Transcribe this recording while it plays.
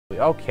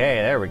Okay,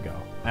 there we go.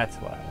 That's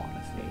what I want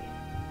to see.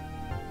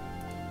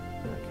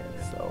 Okay,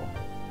 so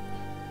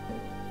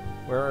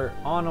we're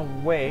on our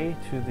way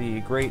to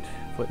the Great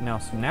Foot now.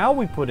 So now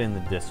we put in the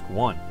disc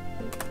 1.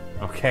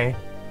 Okay?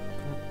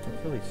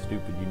 It's really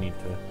stupid. You need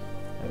to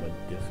have a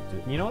disc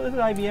 2. You know what? This is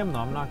IBM though.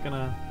 I'm not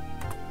gonna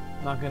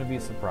be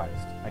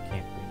surprised. I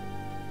can't be.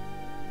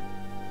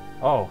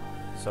 Oh,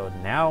 so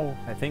now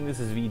I think this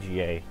is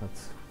VGA.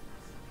 Let's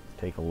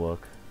take a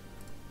look.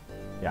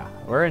 Yeah,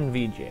 we're in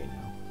VGA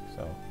now,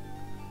 so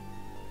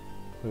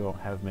we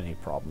won't have many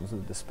problems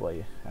with the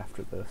display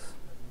after this.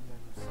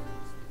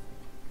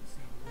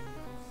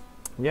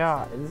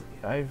 Yeah,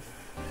 I've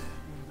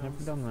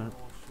never done that.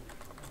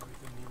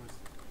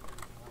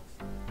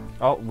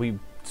 Oh, we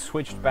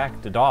switched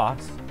back to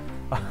DOS.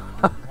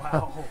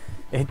 Wow.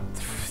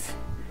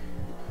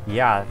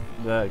 Yeah,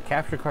 the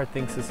capture card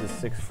thinks this is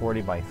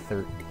 640 by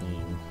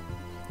 13.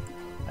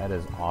 That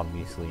is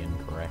obviously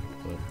incorrect,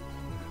 but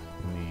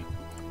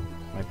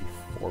might be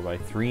 4 by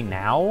 3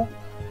 now?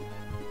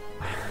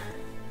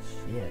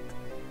 Shit.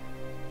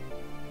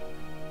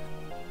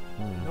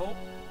 Nope.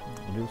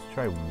 We'll just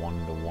try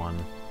 1-to-1.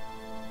 It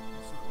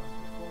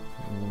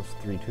was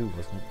 3-2,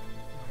 wasn't it?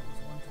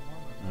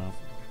 No.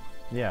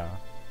 Yeah.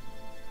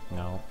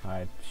 No,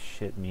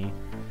 shit me.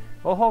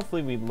 Well,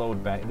 hopefully we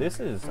load back.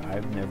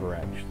 I've never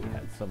actually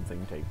had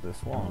something take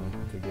this long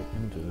to get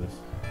into this.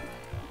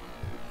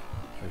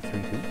 Try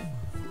 3-2.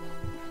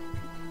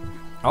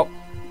 Oh!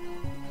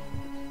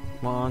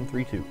 Come on,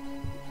 3-2.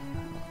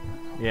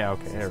 Yeah,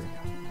 okay, there we go.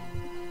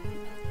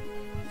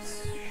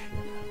 Shit.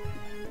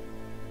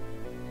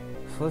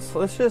 So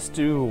let's just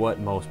do what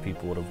most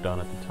people would have done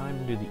at the time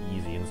and do the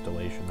easy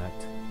installation. That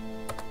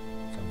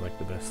sounds like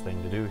the best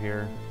thing to do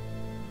here.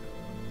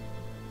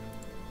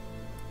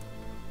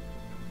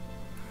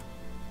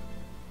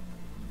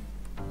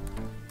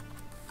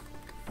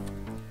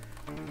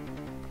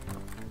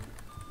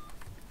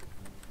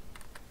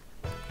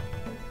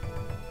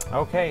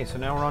 Okay, so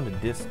now we're on to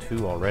disc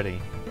 2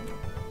 already.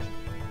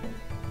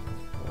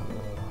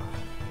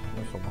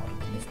 There's a lot of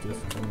these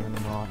discs and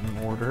they're not in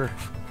order.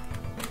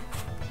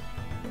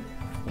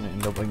 I'm gonna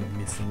end up like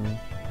missing.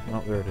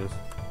 Oh, there it is.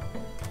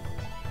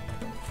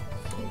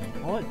 So,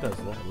 while it does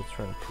that, let's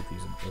try to put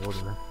these in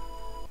order.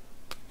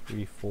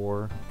 3,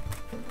 4,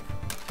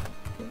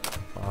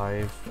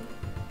 5,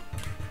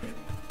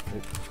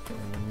 6,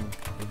 7,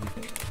 8,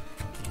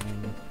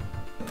 9.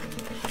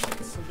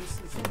 So this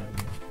is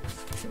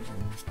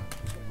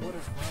what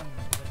is run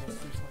that is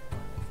usually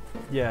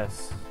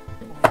Yes.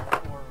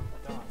 or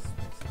DOS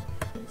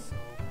basically. So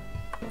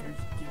you're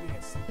giving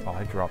it something. Oh,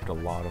 I dropped a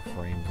lot of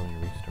frames when you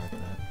restart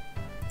that.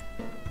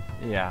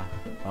 Yeah.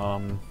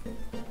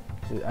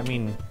 I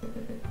mean,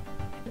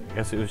 I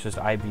guess it was just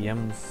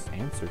IBM's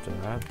answer to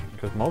that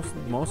because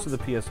most of the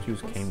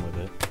PS2s came with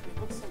it. It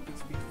looks like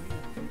it's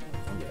between.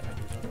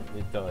 Yeah,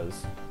 it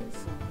does.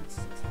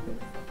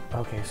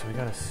 Okay, so we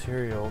got a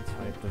serial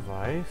type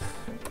device.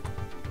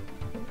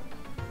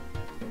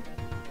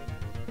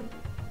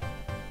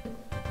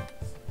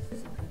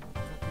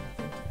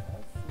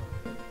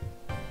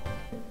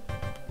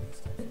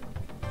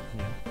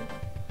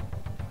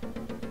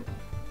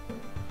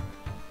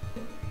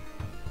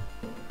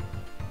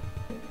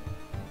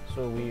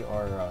 So we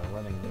are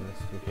running this.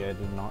 Okay, I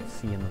did not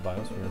see in the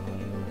BIOS we are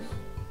running this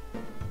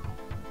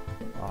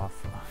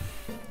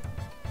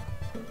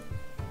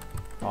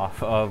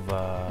off of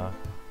a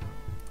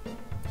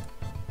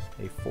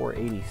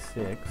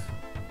 486.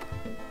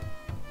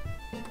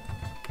 I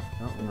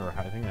don't remember.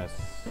 I think that's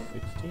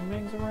 16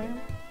 megs of RAM.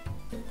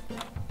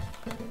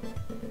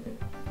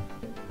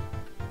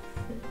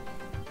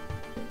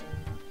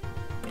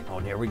 Oh,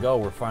 there we go.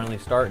 We're finally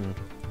starting.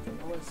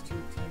 OS2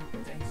 team,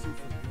 thanks you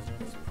for using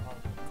this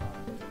product.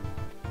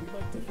 We'd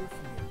like to hear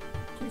from you.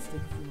 Please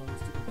take a few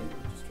moments to complete the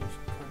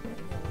registration card and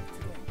email it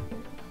today.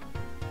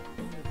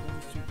 Being a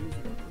registered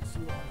user puts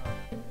you on our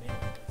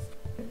mailing list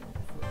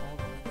for all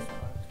the latest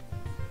product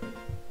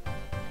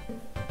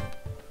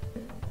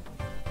news.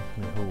 I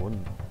mean, who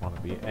wouldn't want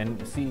to be?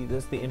 And see,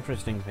 this is the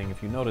interesting thing.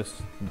 If you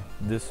notice,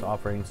 this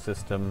operating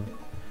system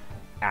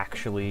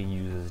actually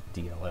uses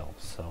DLL,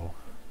 so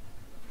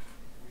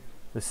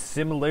the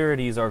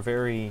similarities are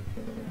very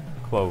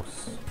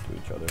close to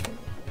each other.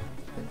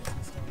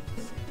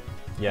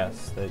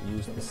 Yes, that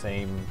use the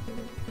same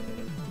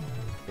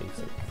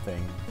basic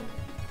thing.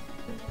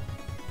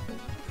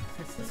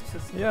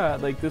 Yeah,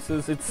 like it's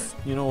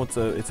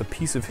a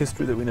piece of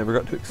history that we never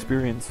got to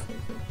experience.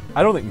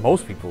 I don't think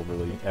most people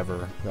really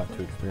ever got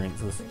to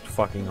experience this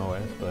fucking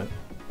OS, but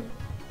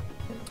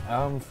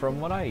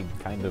from what I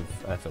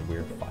that's a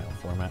weird file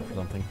format for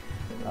something.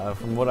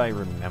 From what I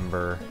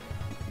remember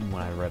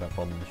when I read up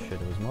on this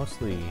shit, it was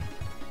mostly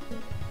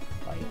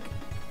like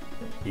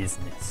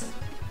business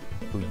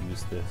who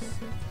used this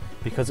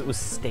because it was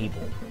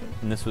stable,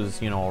 and this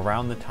was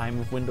around the time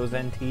of Windows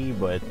NT,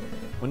 but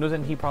Windows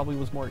NT probably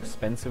was more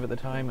expensive at the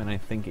time, and I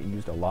think it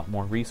used a lot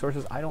more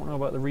resources. I don't know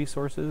about the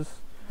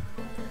resources.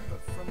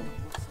 But from the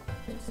looks of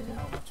it, just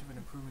how much of an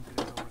improvement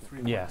it is over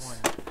 3.1. Yes.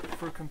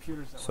 for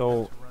computers that So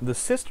want to run the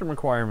system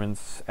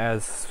requirements,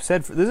 as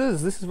said,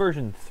 this is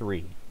version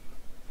 3.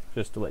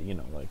 Just to let you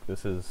know, like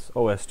this is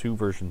OS2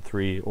 version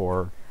 3,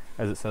 or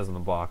as it says in the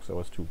box,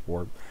 OS2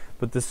 Warp.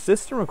 But the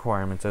system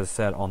requirements, as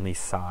said on the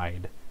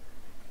side,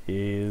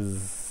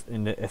 is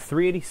in a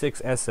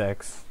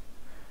 386SX.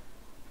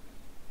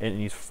 And it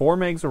needs 4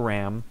 megs of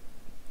RAM,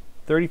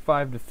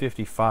 35 to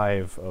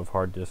 55 of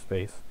hard disk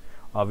space.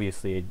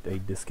 Obviously, a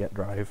diskette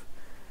drive.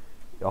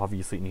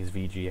 Obviously, it needs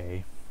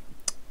VGA,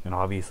 and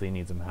obviously, it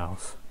needs a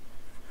mouse.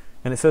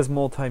 And it says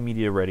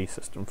multimedia ready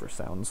system for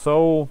sound.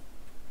 So,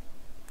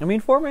 I mean,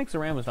 4 megs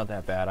of RAM is not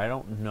that bad. I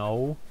don't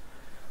know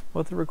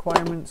what the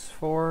requirements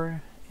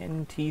for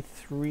NT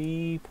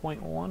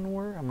 3.1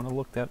 were. I'm going to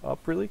look that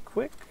up really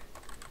quick.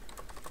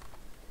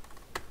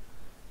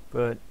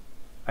 But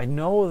I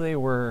know they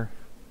were,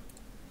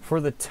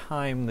 for the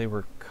time, they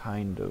were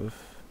kind of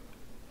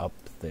up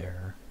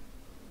there.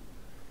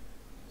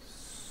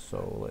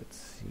 So let's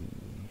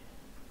see.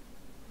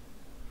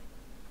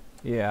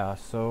 Yeah,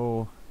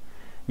 so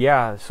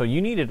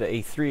you needed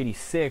a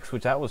 386,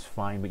 which that was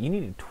fine, but you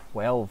needed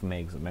 12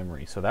 megs of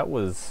memory, so that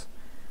was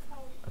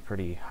a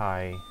pretty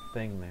high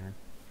thing there.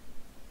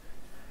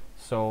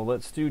 So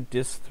let's do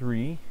disk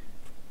 3.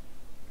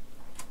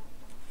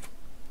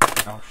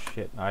 Oh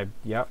shit,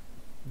 yep.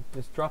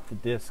 Just drop the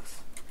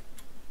disks.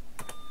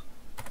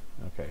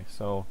 Okay,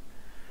 so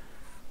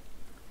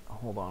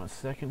hold on a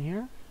second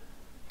here.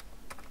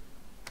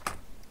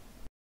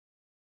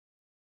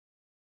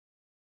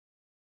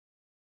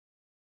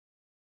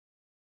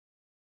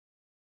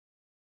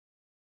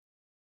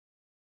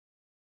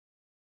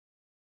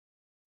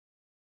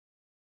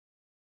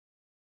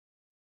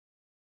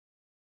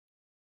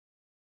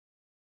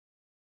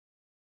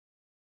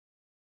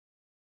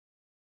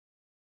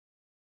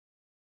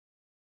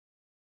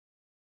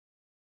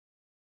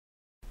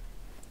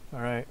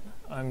 Alright,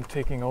 I'm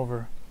taking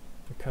over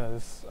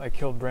because I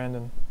killed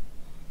Brandon.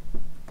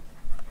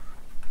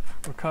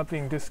 We're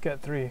copying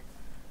diskette 3,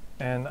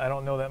 and I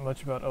don't know that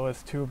much about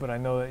OS2, but I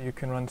know that you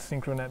can run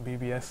Synchronet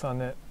BBS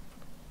on it.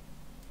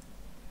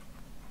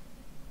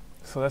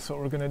 So that's what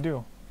we're going to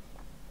do.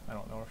 I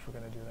don't know if we're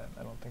going to do that.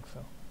 I don't think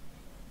so.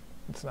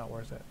 It's not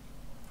worth it.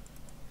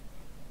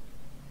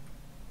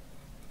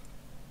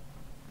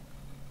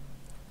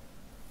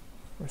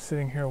 We're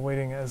sitting here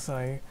waiting as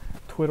I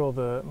twiddle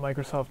the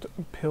Microsoft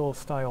pill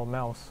style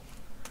mouse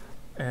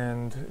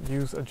and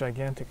use a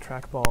gigantic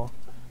trackball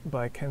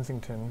by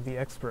Kensington, the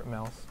expert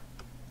mouse,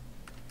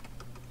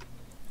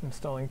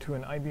 installing to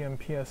an IBM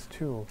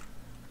PS2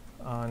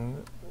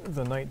 on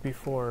the night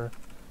before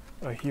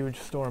a huge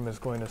storm is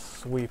going to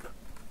sweep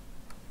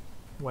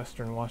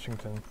western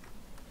Washington.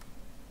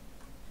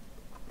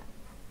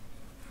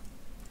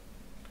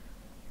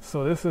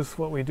 So this is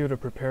what we do to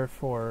prepare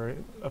for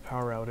a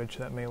power outage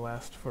that may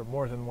last for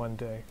more than one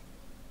day.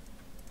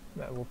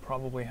 That will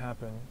probably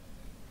happen.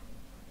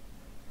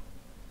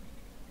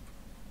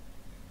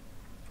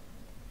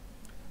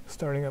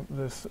 Starting up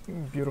this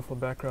beautiful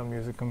background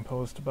music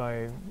composed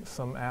by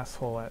some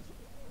asshole at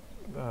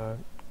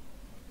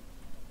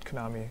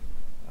Konami.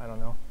 I don't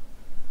know.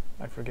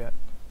 I forget.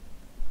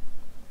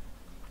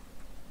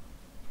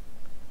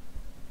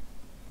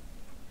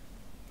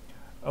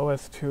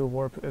 OS2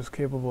 Warp is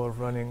capable of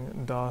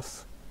running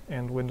DOS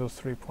and Windows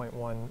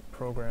 3.1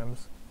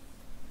 programs,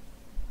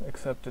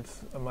 except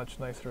it's a much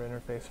nicer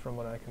interface from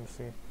what I can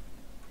see.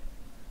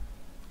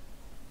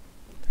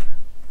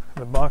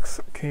 The box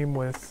came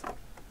with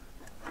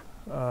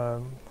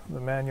the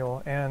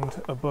manual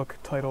and a book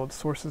titled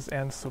Sources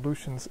and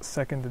Solutions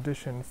 2nd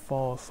Edition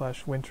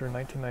Fall/Winter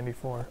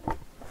 1994.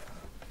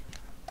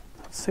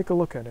 Let's take a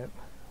look at it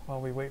while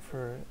we wait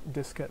for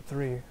diskette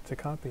 3 to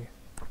copy.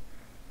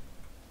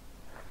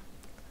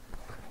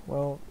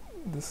 Well,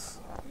 this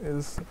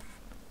is,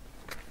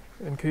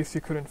 in case you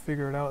couldn't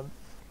figure it out,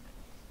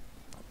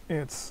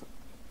 it's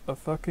a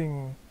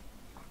fucking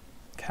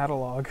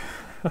catalog.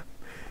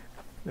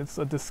 It's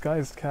a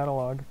disguised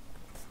catalog.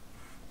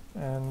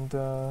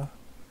 And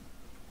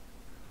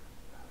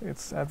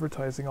it's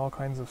advertising all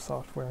kinds of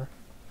software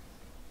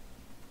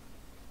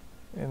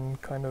in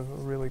kind of a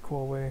really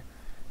cool way,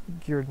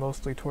 geared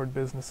mostly toward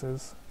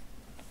businesses,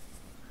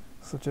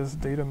 such as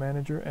Data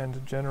Manager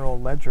and General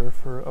Ledger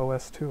for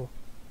OS2.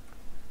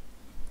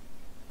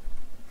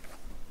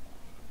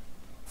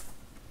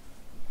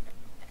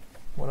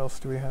 What else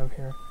do we have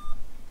here?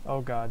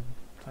 Oh god,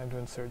 time to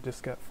insert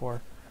diskette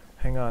 4.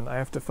 Hang on, I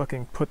have to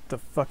fucking put the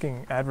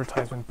fucking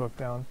advertisement book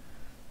down.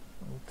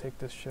 Take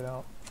this shit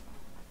out.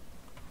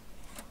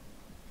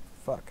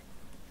 Fuck.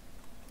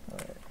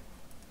 Alright.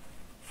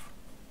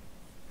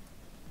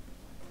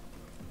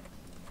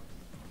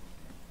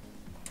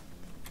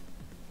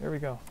 There we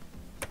go.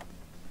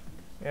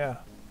 Yeah.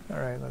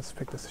 Alright, let's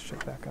pick this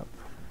shit back up.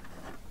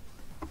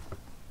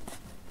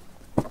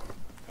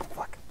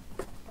 Fuck.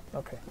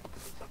 Okay.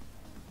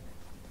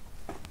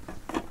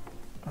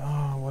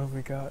 Oh, what have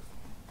we got?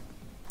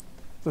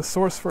 The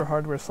source for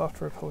hardware,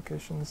 software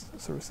applications,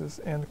 services,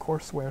 and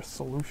courseware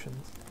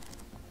solutions.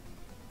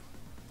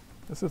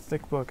 This is a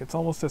thick book. It's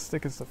almost as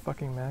thick as the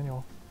fucking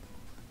manual.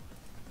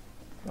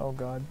 Oh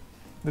god.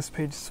 This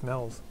page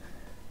smells.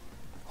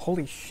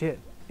 Holy shit.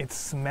 It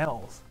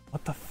smells.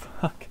 What the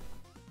fuck?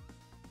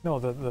 No,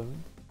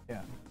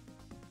 yeah.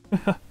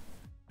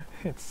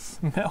 It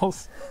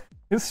smells.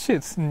 This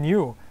shit's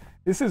new.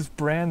 This is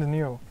brand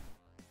new.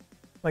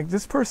 Like,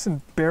 this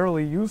person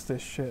barely used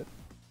this shit.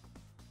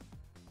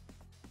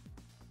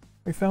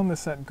 We found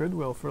this at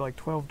Goodwill for like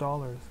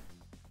 $12.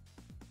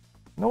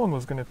 No one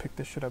was gonna pick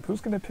this shit up.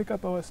 Who's gonna pick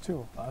up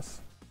OS2? Us.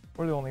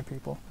 We're the only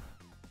people.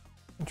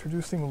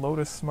 Introducing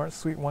Lotus Smart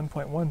Suite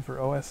 1.1 for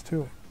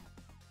OS2.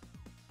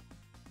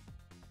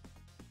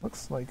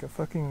 Looks like a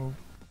fucking,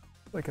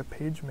 like a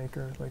page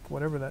maker, like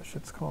whatever that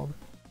shit's called.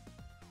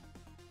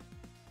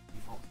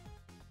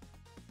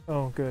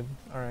 Oh, good.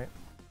 Alright.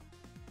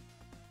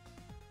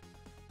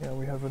 Yeah,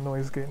 we have a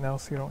noise gate now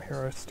so you don't hear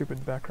our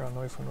stupid background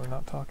noise when we're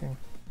not talking.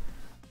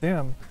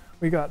 Damn,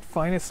 we got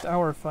Finest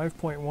Hour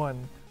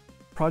 5.1.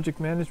 Project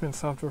management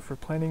software for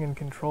planning and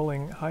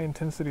controlling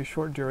high-intensity,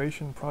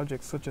 short-duration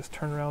projects such as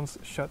turnarounds,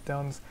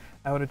 shutdowns,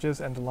 outages,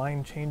 and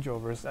line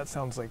changeovers. That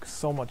sounds like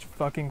so much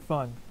fucking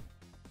fun.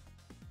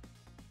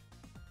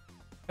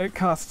 It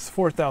costs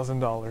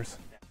 $4,000.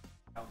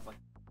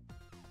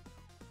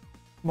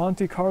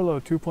 Monte Carlo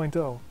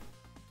 2.0.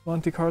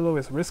 Monte Carlo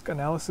is risk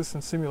analysis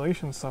and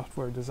simulation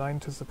software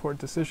designed to support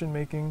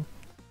decision-making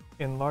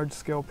in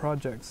large-scale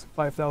projects.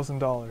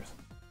 $5,000.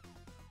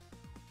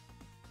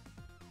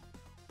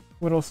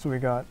 What else do we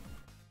got?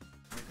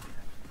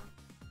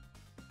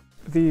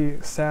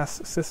 The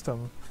SAS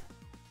system.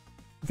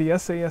 The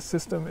SAS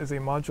system is a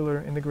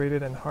modular,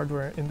 integrated, and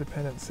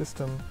hardware-independent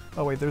system.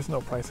 Oh wait, there's no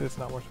price, it's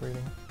not worth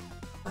reading.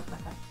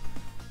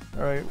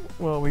 Alright,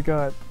 well we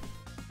got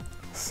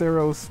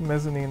Ceros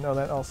Mezzanine. Oh,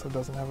 that also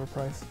doesn't have a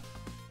price.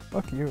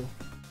 Fuck you.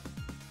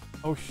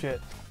 Oh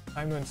shit.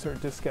 Time to insert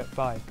diskette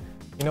 5.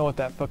 You know what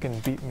that fucking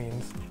beep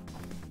means.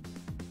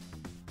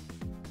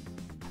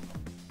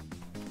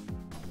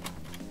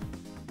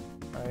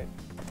 Alright.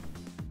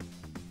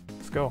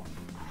 Let's go.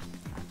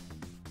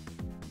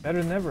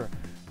 Better than ever.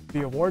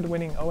 The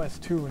award-winning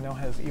OS2 now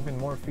has even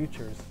more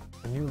features,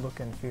 a new look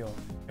and feel,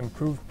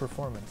 improved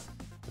performance,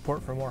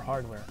 support for more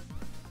hardware.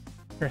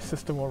 Your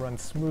system will run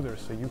smoother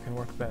so you can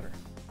work better.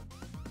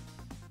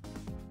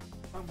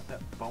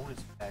 That bonus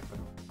pack with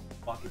the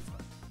buckets.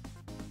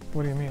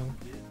 What do you mean?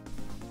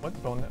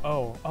 What bonus?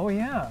 Oh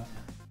yeah!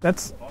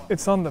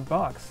 It's on the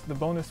box. The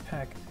bonus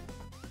pack.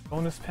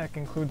 Bonus pack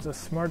includes a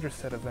smarter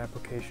set of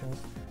applications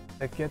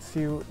that gets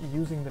you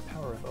using the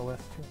power of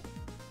OS2.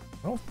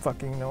 I don't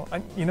fucking know.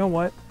 You know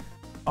what?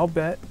 I'll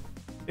bet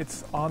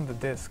it's on the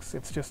discs.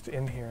 It's just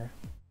in here.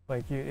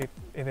 Like it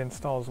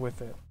installs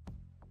with it.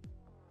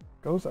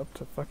 Goes up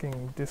to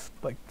fucking disc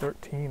like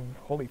 13.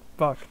 Holy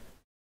fuck.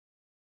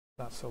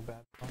 Not so bad.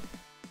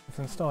 It's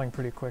installing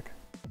pretty quick.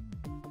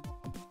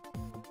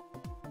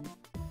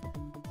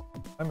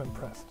 I'm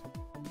impressed.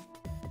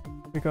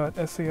 We got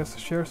SAS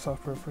Share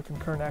software for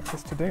concurrent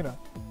access to data.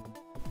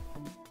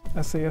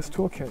 SAS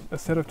Toolkit, a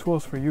set of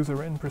tools for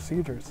user-written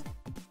procedures.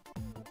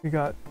 We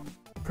got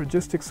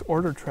Progistix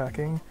order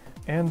tracking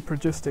and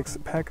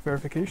Progistix pack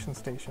verification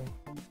station.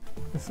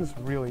 This is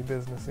really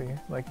businessy.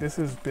 Like, this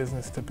is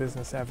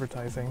business-to-business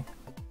advertising.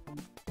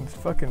 It's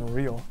fucking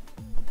real.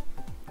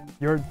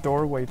 Your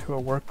doorway to a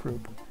work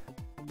group.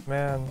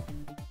 Man.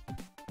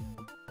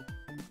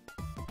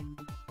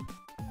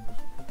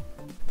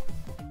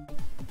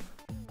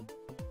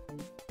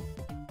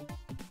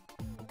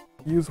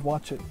 Use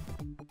Watchit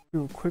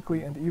to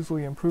quickly and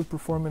easily improve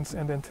performance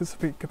and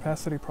anticipate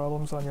capacity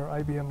problems on your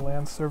IBM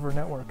LAN server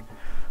network.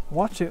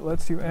 Watchit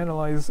lets you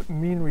analyze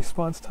mean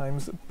response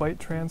times,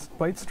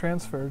 bytes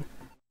transferred,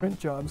 print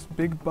jobs,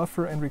 big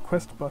buffer and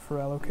request buffer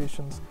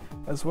allocations,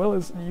 as well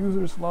as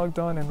users logged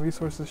on and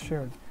resources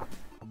shared.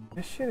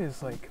 This shit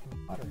is like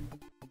modern.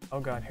 Oh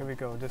god, here we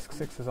go. Disk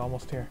 6 is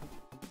almost here.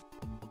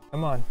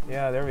 Come on.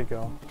 Yeah, there we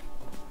go.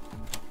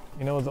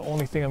 You know, the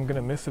only thing I'm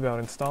gonna miss about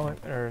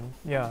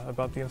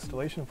about the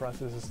installation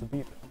process is the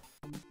beep.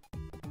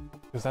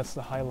 Because that's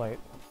the highlight.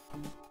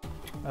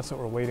 That's what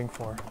we're waiting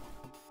for.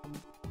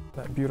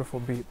 That beautiful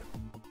beep.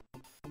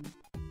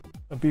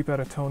 A beep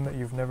at a tone that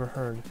you've never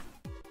heard.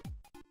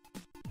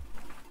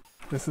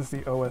 This is the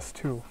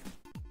OS2.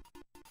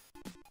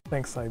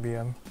 Thanks,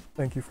 IBM.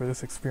 Thank you for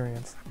this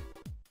experience.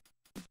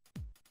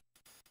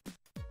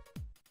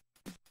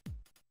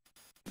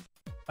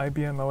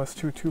 IBM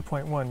OS2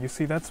 2.1. You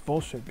see, that's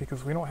bullshit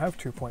because we don't have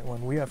 2.1.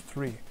 We have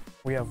 3.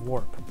 We have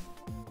Warp.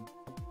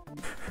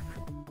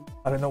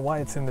 I don't know why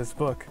it's in this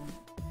book.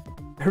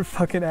 They're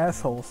fucking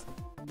assholes.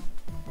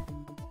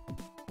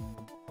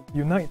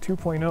 Unite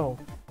 2.0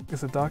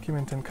 is a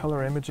document and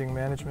color imaging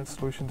management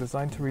solution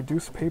designed to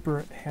reduce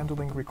paper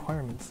handling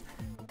requirements.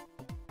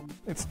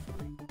 It's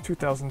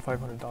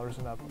 $2,500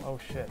 and up. Oh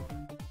shit.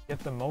 Get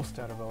the most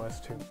out of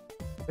OS2.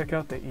 Check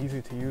out the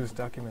easy-to-use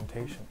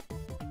documentation.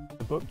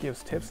 The book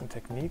gives tips and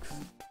techniques,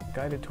 a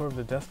guided tour of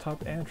the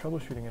desktop, and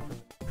troubleshooting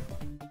information.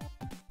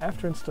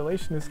 After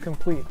installation is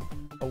complete,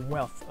 a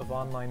wealth of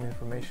online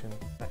information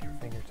at your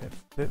fingertips.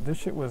 This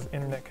shit was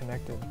internet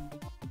connected.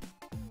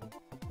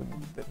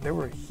 There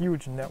were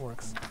huge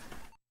networks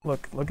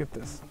Look at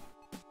this.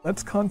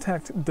 Let's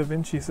contact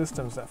DaVinci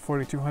Systems at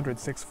 4200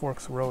 Six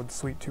Forks Road,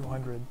 Suite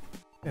 200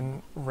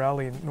 in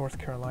Raleigh, North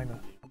Carolina.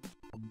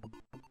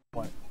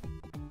 What?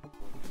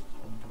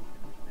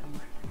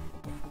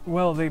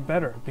 Well, they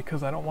better,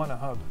 because I don't want a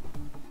hub.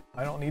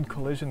 I don't need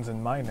collisions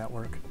in my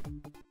network.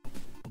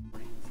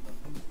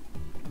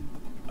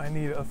 I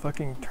need a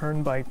fucking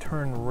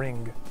turn-by-turn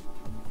ring.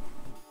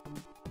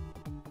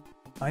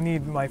 I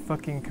need my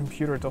fucking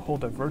computer to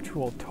hold a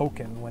virtual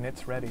token when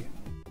it's ready.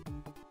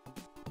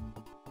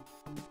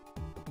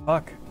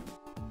 Fuck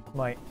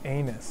my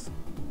anus.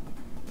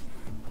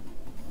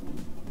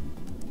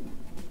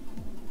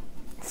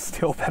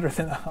 Still better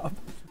than a hub.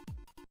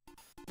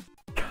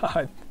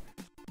 God.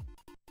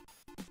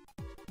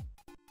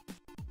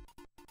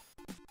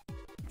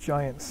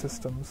 Giant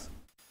systems.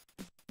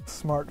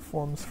 Smart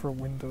forms for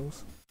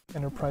Windows.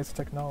 Enterprise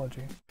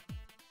technology.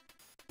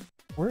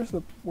 Where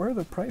are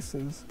the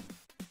prices?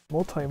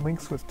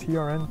 Multi-links with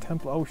TRN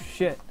template. Oh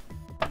shit.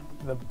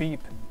 The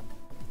beep.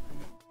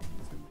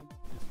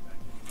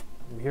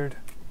 Weird.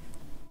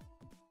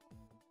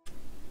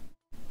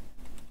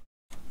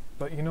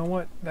 But you know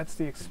what? That's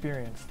the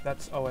experience.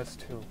 That's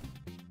OS2.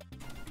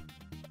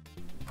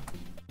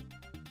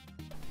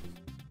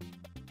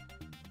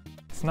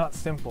 It's not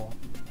simple,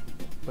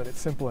 but it's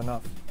simple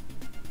enough.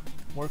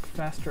 Work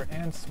faster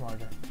and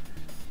smarter.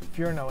 If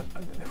you're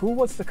who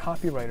was the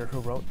copywriter who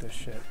wrote this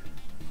shit?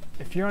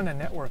 If you're on a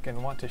network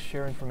and want to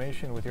share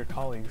information with your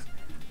colleagues,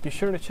 be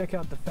sure to check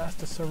out the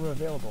fastest server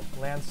available,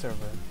 LAN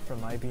server from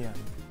IBM.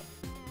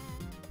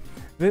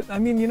 I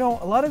mean, you know,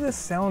 a lot of this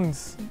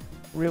sounds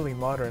really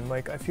modern.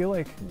 Like, I feel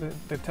like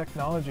the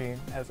technology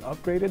has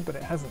upgraded, but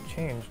it hasn't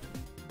changed.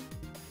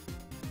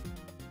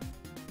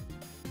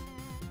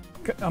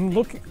 I'm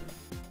looking,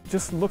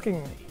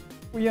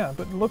 yeah,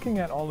 but looking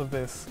at all of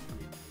this,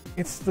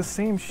 it's the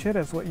same shit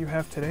as what you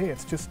have today.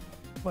 It's just,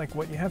 like,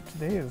 what you have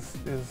today is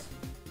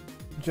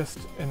just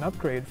an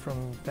upgrade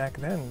from back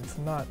then. It's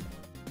not,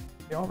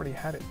 they already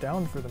had it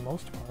down for the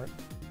most part.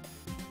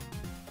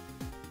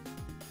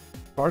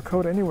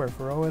 Barcode anywhere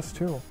for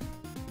OS2.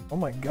 Oh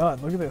my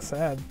god, look at this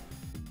ad.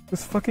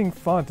 This fucking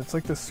font, it's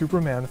like the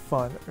Superman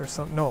font or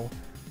something. No,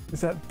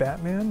 is that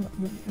Batman?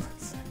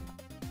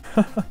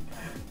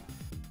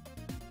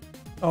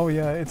 Oh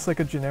yeah, it's like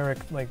a generic,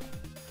 like,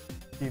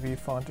 TV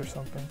font or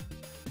something.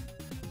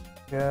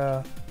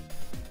 Yeah.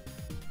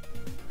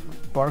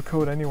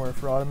 Barcode anywhere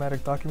for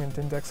automatic document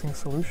indexing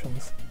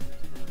solutions.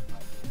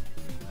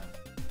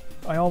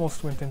 I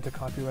almost went into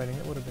copywriting,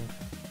 it would have been.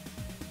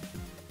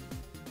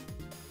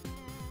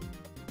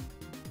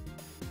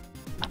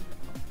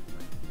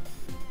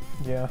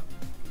 Yeah.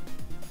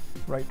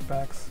 Right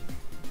facts.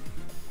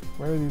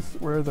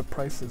 Where are the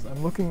prices?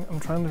 I'm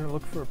trying to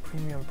look for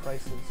premium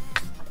prices.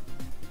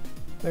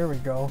 There we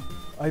go.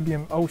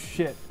 IBM, oh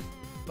shit.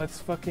 Let's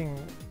fucking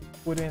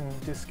put in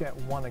diskette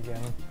 1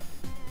 again.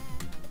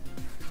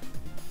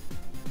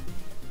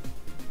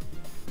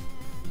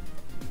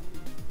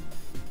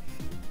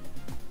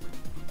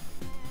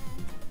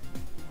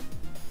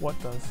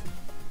 What does?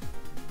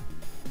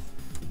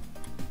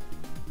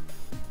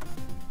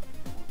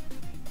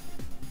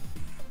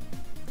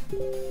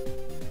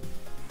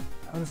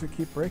 How does it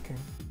keep breaking?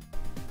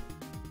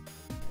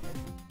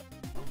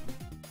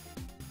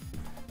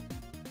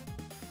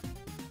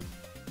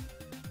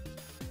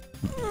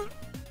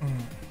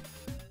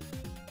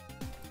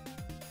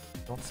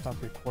 Don't stop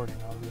recording,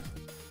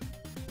 obviously.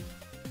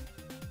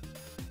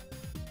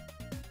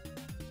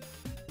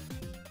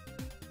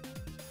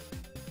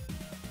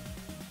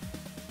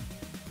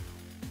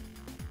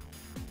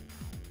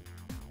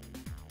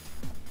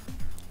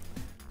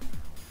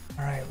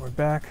 Alright, we're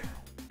back.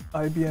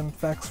 IBM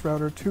Fax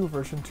Router 2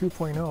 version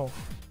 2.0.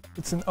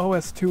 It's an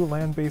OS2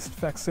 LAN-based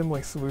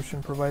facsimile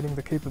solution providing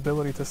the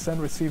capability to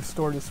send, receive,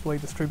 store, display,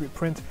 distribute,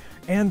 print,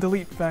 and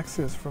delete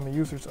faxes from a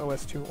user's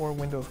OS2 or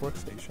Windows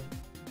workstation.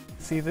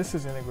 See, this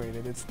is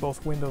integrated. It's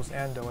both Windows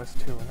and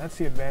OS2, and that's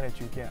the advantage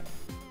you get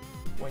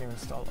when you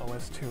install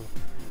OS2.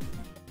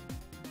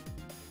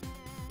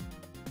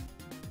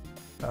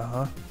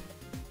 Uh-huh.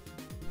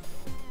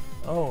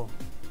 Oh,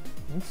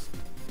 that's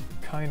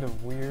kind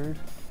of weird.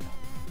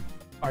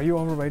 Are you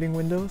overwriting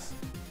Windows?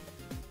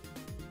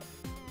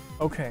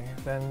 Okay,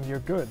 then you're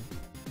good.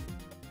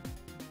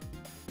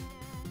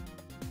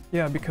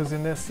 Yeah, because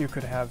in this you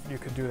could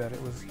do that.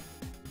 It was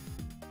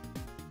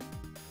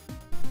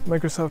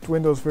Microsoft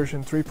Windows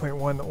version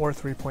 3.1 or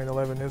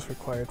 3.11 is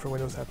required for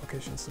Windows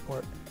application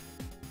support.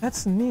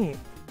 That's neat.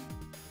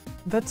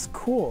 That's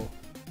cool.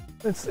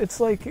 It's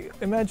like,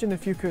 imagine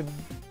if you could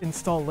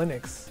install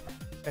Linux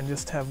and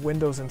just have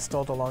Windows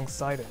installed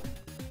alongside it.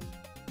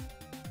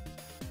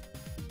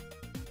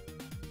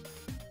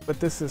 But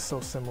this is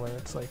so similar,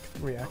 it's like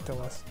React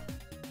OS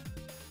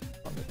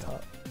on the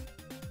top.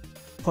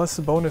 Plus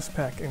the bonus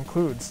pack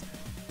includes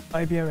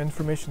IBM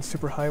Information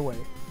Superhighway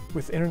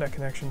with internet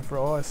connection for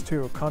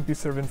OS2,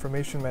 CompuServe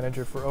Information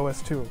Manager for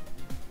OS2,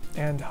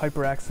 and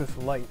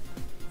HyperAccess Lite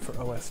for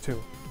OS2,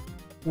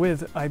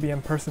 with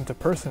IBM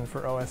Person-to-Person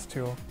for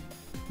OS2,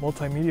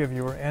 Multimedia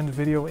Viewer and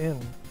Video In,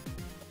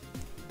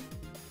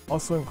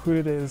 Also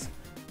included is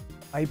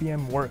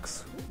IBM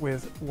Works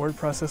with word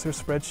processor,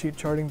 spreadsheet,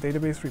 charting,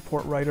 database,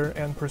 report writer,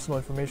 and personal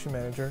information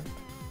manager,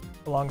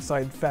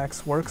 alongside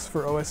FaxWorks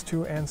for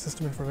OS2 and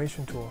System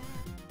Information Tool.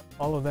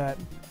 All of that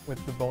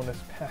with the bonus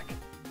pack.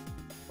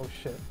 Oh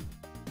shit.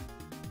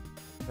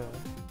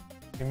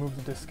 Remove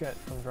the diskette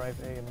from drive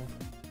A and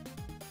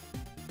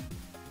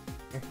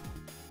okay.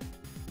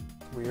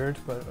 Weird,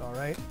 but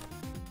alright.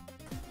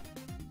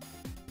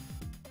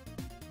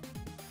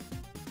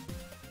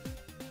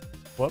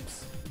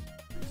 Whoops.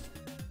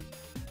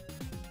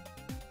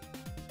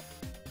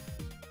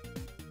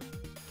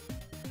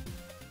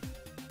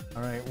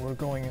 Alright, we're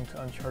going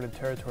into uncharted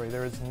territory.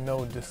 There is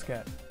no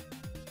diskette.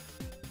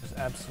 There's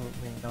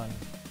absolutely none.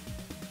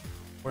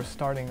 We're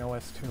starting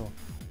OS2.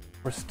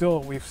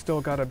 We've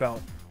still got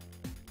about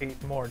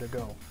 8 more to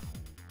go.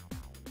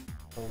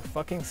 So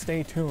fucking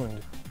stay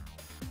tuned.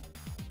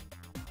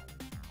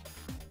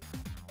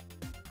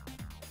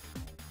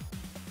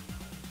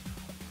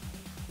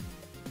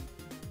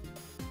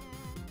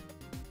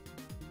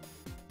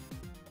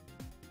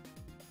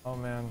 Oh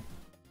man.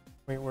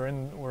 Wait, we're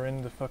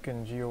in the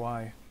fucking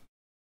GUI.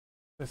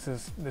 This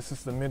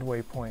is the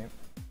midway point.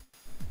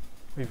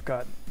 We've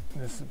got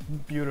this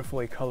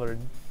beautifully colored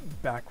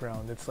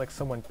background. It's like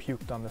someone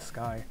puked on the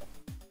sky.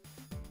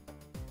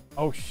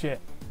 Oh shit.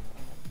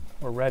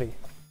 We're ready.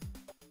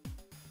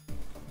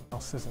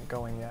 Mouse isn't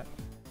going yet.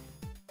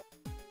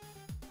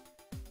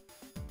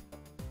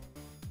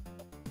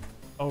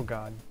 Oh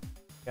god.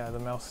 Yeah, the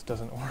mouse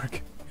doesn't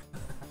work.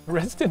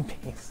 Rest in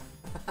peace.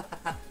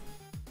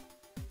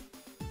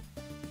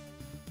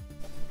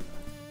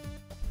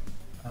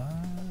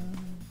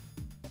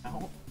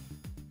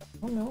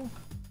 Oh no.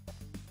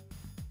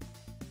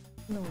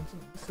 No,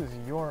 this is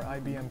your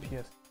IBM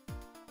PS.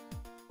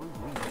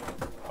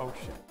 Oh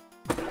shit.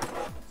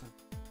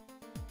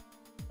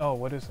 Oh,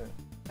 what is it?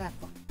 That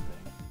fucking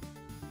thing.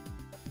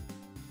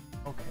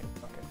 Okay,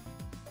 okay.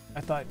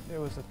 I thought it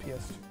was a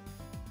PS2.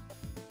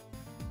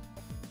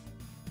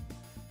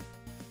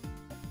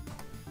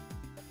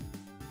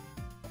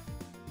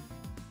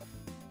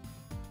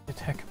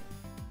 Detect.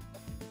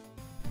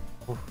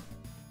 Oof.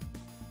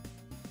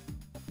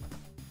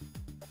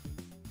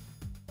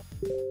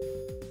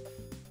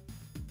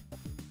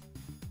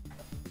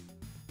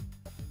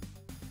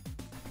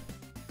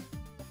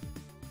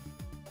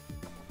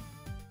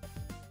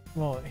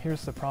 Well,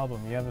 here's the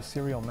problem. You have a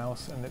serial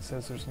mouse and it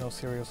says there's no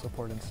serial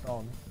support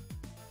installed.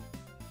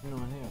 No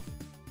idea.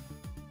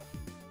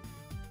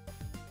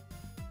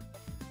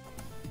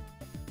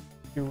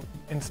 You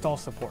install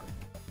support.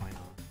 Why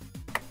not?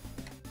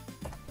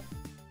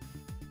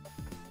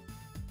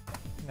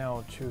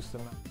 Now choose the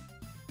mouse.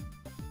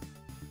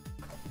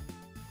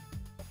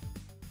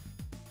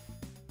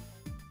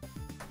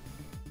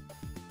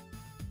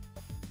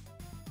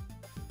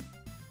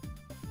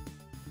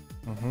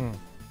 Mm-hmm.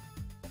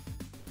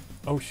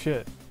 Oh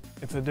shit,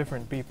 it's a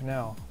different beep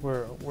now.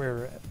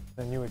 We're at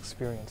a new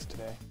experience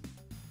today.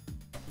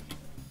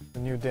 A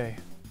new day.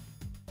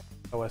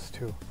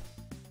 OS2.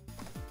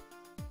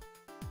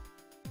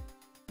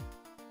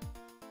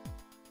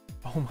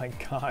 Oh my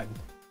god.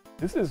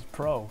 This is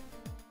pro.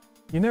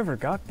 You never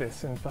got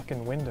this in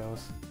fucking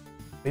Windows.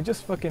 They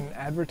just fucking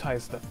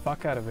advertise the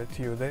fuck out of it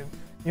to you.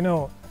 You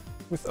know,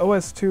 with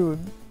OS2,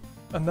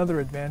 another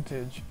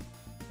advantage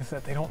is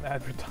that they don't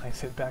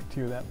advertise it back to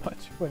you that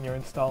much when you're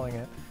installing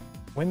it.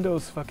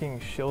 Windows fucking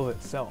shills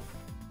itself.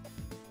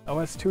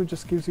 OS2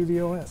 just gives you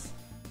the OS.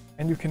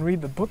 And you can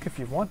read the book if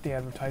you want the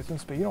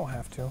advertisements, but you don't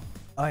have to.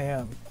 I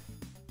am.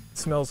 It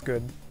smells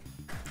good.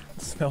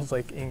 It smells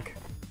like ink.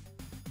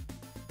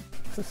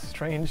 This is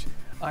strange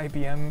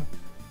IBM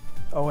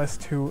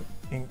OS2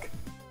 ink.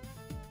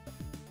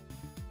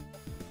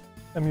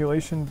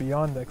 Emulation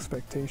beyond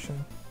expectation.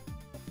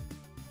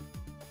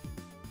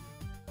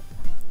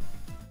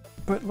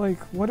 But like,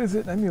 what is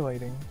it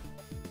emulating?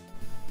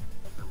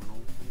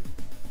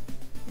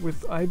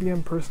 With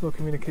IBM Personal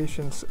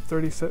Communications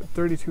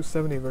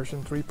 3270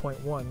 version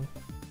 3.1,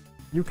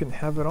 you can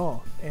have it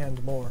all,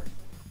 and more.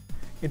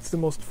 It's the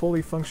most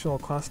fully functional,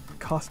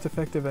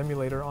 cost-effective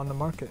emulator on the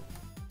market.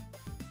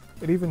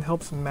 It even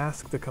helps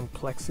mask the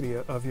complexity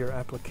of your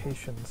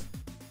applications.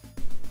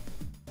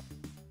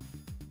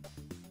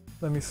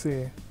 Let me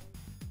see.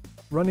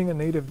 Running a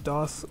native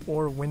DOS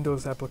or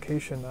Windows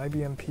application,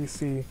 IBM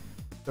PC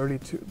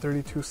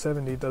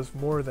 3270 does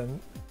more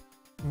than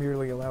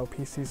merely allow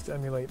PCs to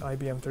emulate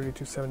IBM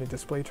 3270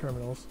 display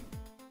terminals.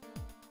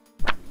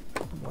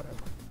 Whatever.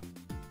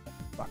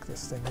 Fuck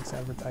this thing, it's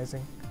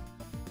advertising.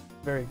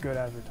 Very good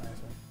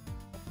advertising.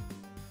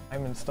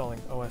 I'm installing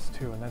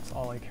OS2 and that's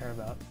all I care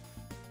about.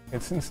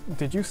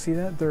 Did you see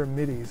that? There are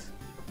MIDIs.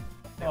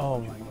 Oh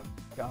my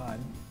god.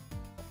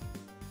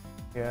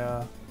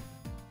 Yeah.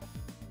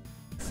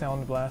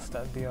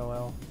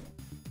 Soundblast.dll.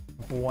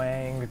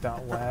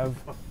 Bwang.wav.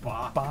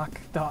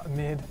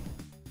 Bach.mid.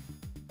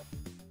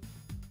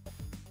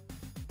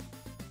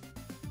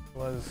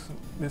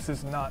 This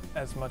is not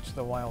as much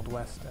the Wild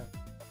West as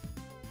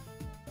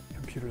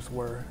computers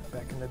were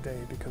back in the day,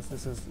 because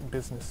this is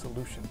business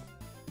solution.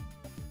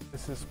 This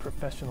This is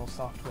professional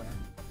software.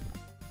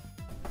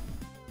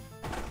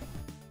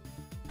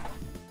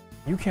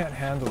 You can't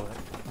handle it.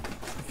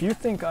 If you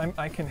think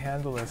I can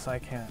handle this, I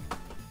can't.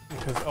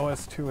 Because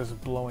OS2 is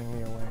blowing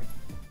me away.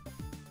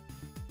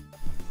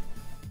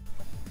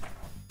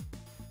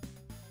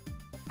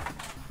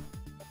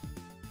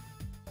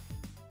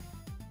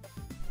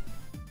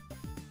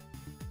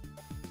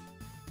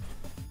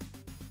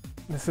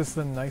 This is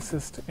the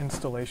nicest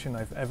installation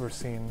I've ever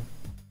seen.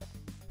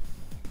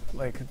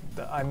 Like,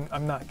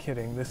 I'm not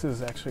kidding. This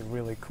is actually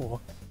really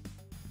cool.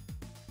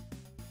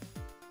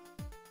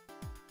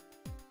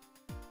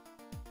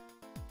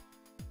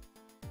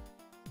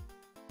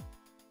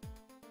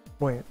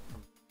 Wait.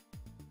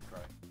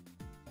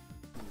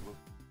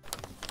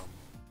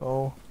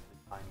 Oh.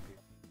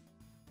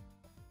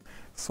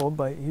 Sold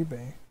by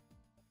eBay.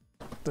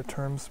 The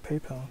terms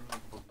PayPal.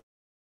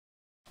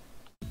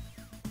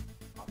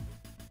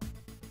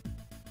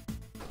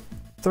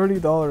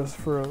 $30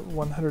 for a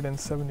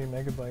 170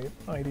 megabyte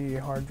IDE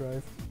hard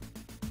drive.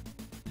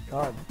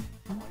 God.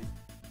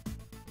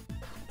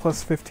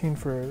 Plus 15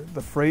 for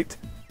the freight.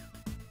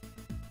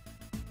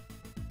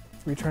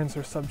 Returns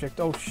are subject.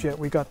 Oh shit,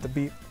 we got the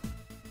beep.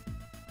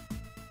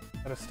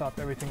 Gotta stop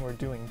everything we're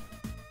doing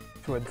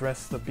to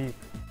address the beep.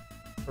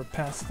 We're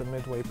past the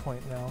midway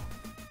point now.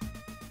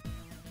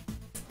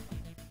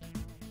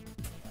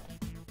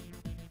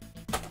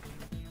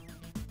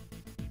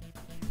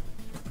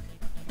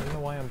 I don't know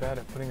why I'm bad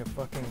at putting a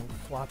fucking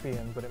floppy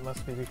in, but it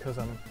must be because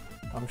I'm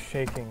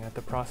shaking at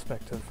the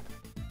prospect of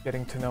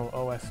getting to know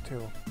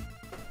OS2.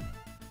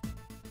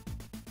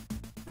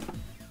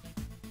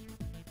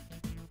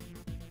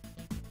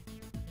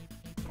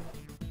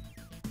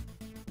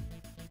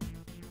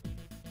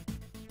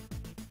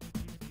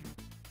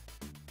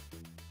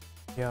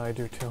 Yeah, I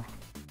do too.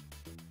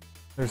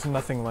 There's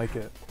nothing like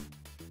it.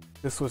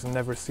 This was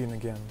never seen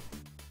again.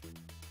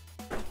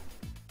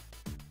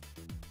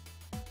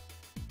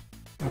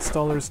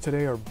 Installers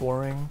today are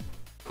boring.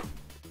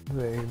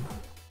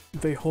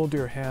 They hold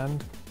your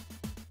hand.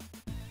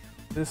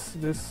 This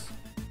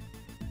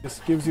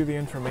gives you the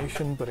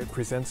information, but it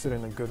presents it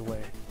in a good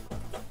way.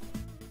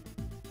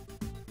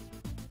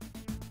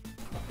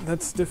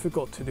 That's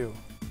difficult to do.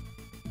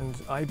 And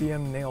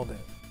IBM nailed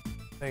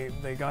it.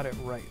 They got it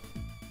right.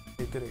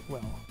 They did it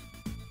well.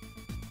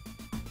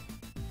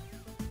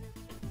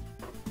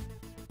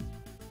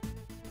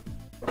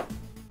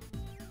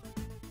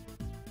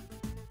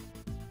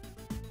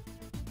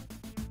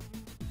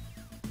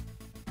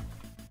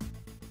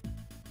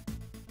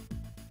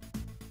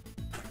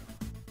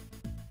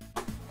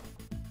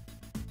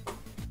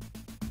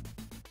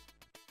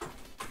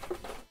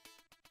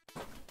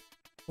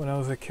 When I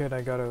was a kid,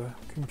 I got a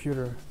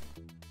computer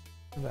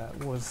that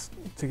was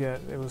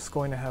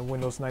going to have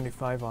Windows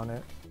 95 on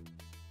it.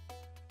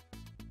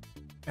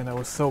 And I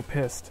was so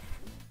pissed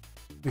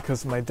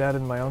because my dad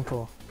and my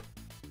uncle,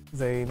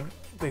 they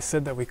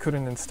said that we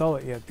couldn't install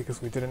it yet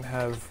because we didn't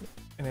have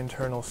an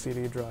internal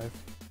CD drive.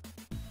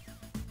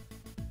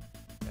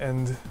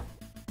 And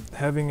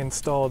having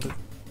installed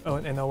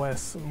an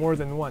OS more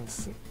than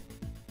once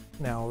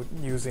now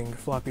using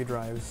floppy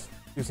drives,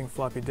 using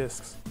floppy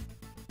disks,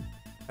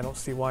 I don't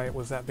see why it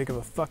was that big of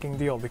a fucking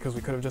deal because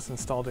we could have just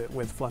installed it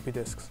with floppy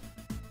disks.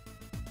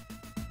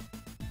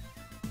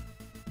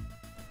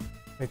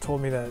 They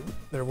told me that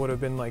there would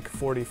have been like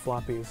 40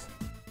 floppies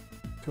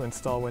to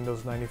install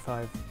Windows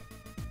 95.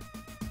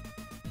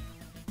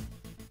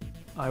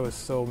 I was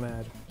so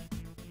mad.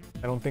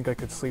 I don't think I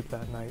could sleep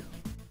that night.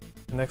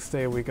 The next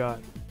day we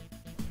got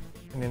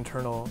an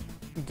internal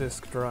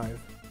disk drive.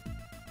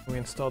 We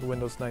installed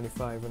Windows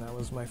 95 and that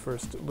was my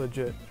first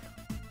legit...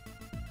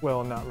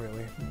 Well, not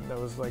really. That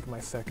was like my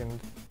second...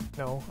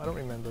 No, I don't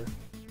remember.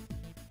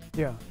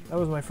 Yeah, that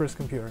was my first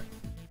computer.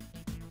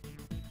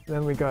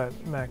 Then we got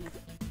an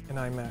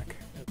iMac,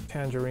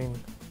 Tangerine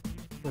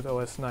with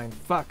OS 9.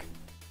 Fuck!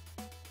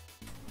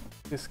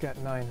 Diskette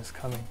 9 is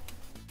coming.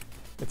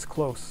 It's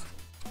close.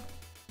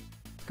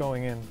 It's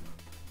going in.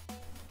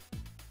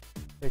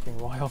 Taking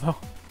a while though,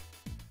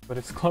 but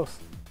it's close.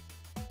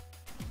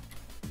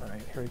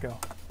 Alright, here we go.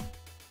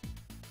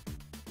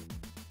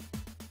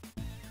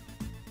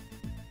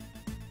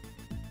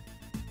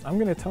 I'm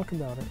gonna talk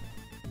about it.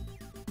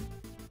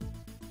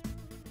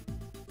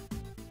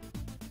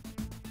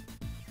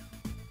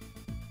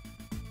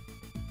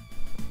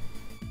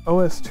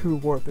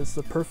 OS2 Warp is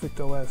the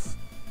perfect OS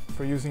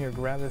for using your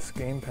Gravis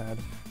gamepad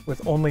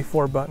with only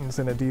 4 buttons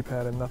and a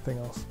D-pad and nothing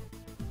else.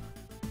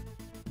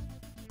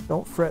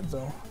 Don't fret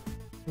though,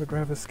 the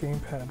Gravis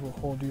gamepad will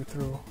hold you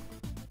through.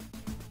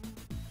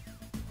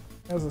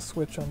 It has a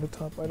switch on the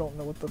top, I don't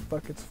know what the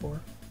fuck it's for.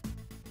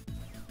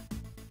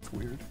 It's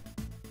weird.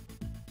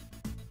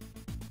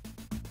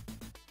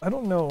 I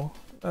don't know,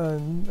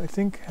 I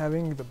think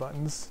having the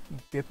buttons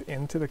dip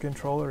into the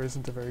controller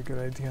isn't a very good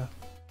idea.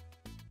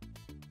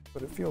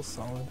 But it feels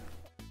solid.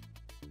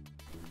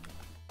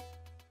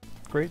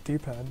 Great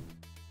D-pad.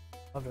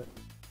 Love it.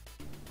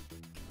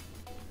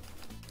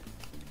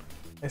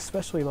 I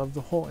especially love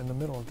the hole in the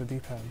middle of the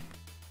D-pad.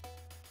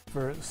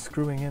 for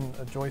screwing in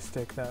a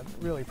joystick that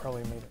really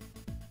probably made it.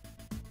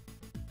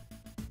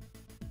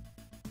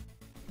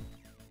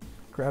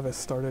 Gravis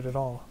started it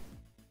all.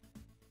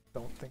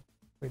 Don't think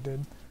we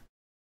did.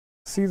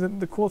 See,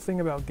 the cool thing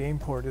about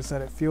GamePort is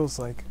that it feels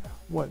like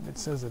what it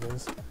says it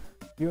is.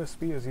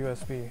 USB is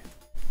USB.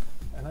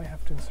 And I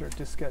have to insert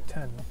diskette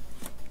 10.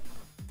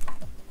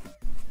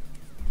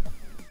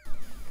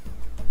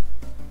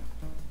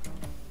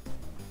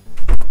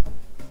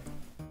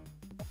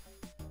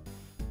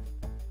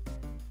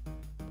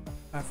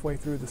 Halfway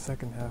through the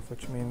second half,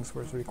 which means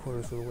we're 3/4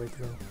 of the way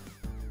through.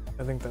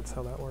 I think that's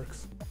how that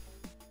works.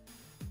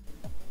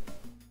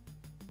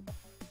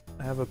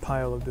 I have a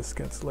pile of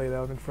diskettes laid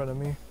out in front of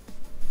me.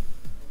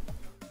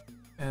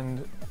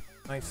 And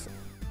nice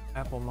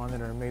Apple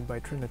monitor made by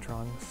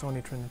Trinitron,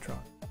 Sony Trinitron.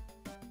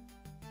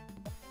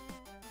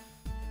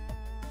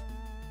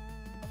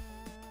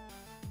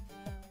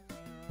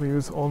 We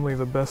use only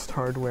the best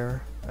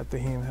hardware at the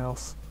Heen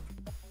house.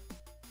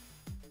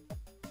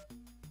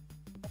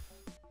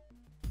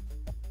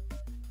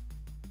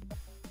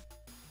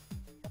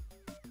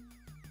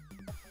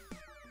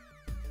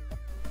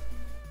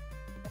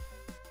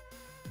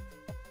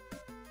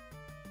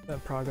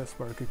 That progress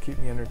bar could keep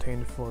me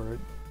entertained for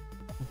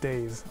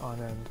days on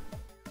end.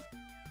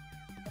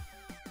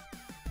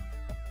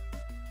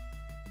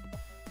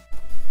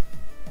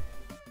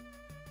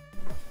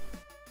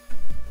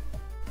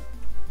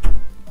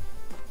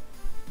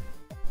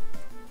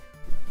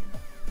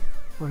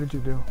 What did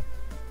you do?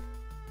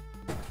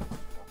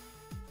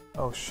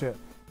 Oh shit.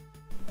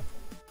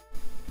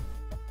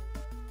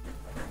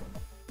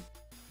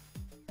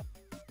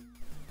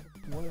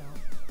 What out?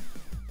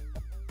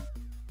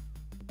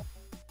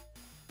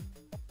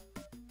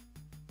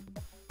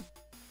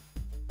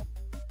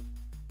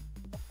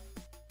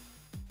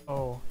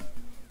 Oh.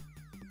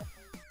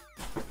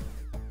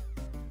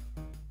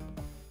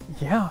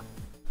 Yeah.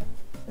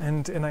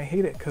 And I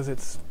hate it because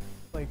it's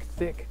like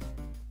thick.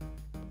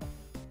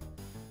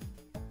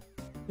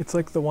 It's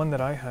like the one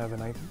that I have,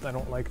 and I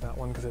don't like that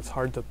one because it's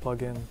hard to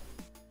plug in.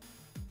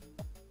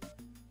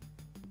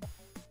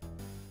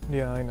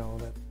 Yeah, I know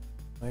that.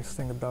 Nice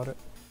thing about it.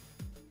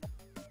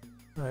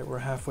 Alright, we're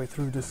halfway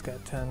through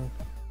diskette 10.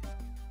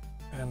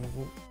 And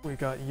we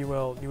got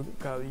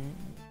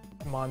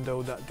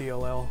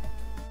mondo.dll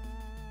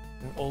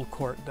and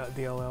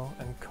oldcourt.dll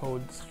and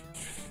codes.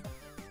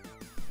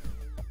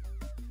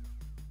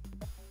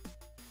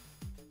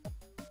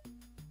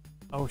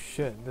 Oh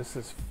shit, this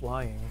is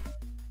flying.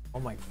 Oh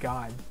my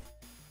god.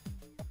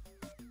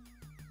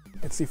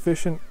 It's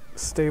efficient,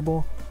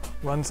 stable,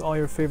 runs all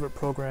your favorite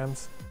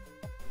programs.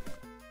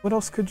 What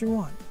else could you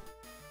want?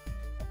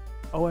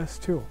 OS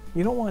 2.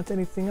 You don't want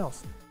anything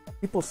else.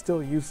 People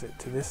still use it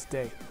to this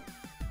day.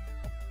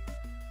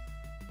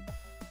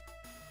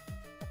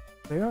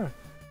 They are.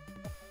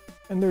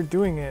 And they're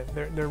doing it.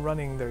 They're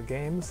running their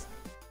games.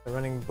 They're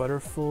running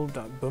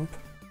Butterful.bump,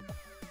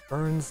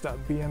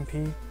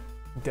 Burns.bmp,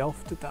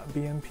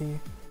 Delft.bmp,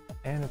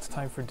 and it's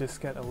time for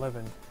diskette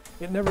 11.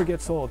 It never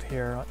gets old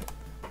here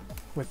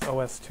with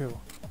OS 2. It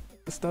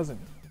just doesn't.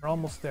 We're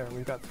almost there.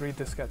 We've got 3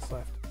 diskettes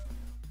left.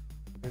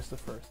 Here's the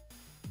first.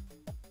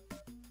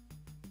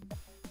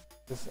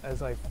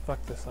 As I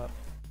fuck this up.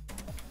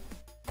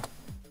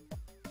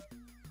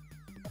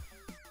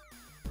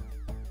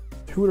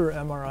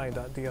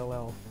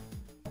 TutorMRI.dll.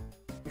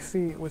 You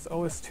see, with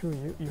OS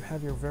 2, you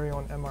have your very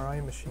own MRI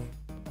machine.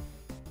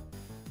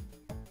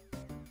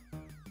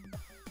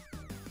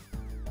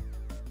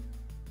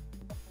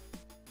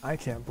 I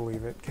can't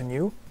believe it. Can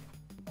you?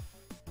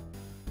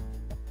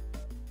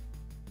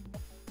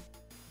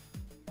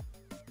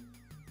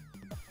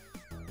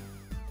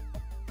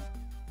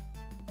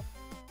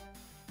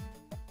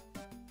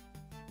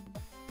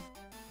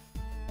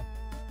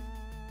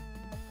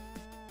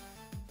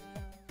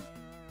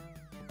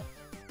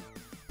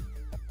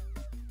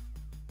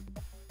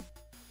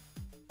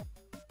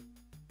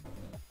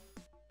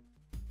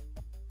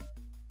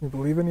 You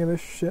believe any of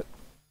this shit?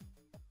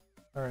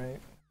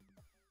 Alright.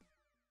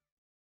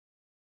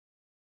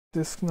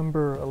 Disk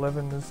number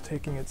 11 is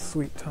taking its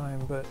sweet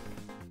time, but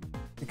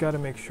you gotta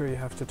make sure you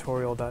have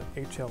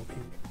tutorial.hlp.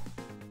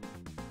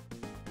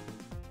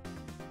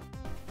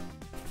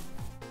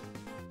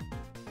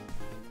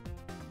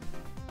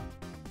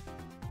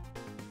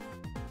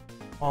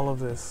 All of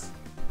this.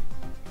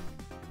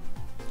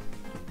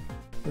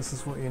 This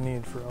is what you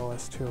need for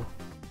OS 2.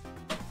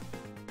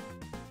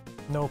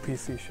 No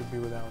PC should be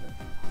without it.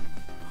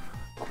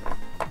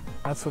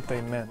 That's what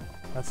they meant.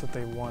 That's what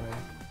they wanted.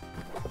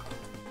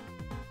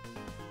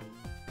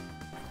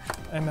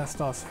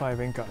 MS-DOS 5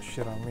 ain't got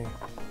shit on me.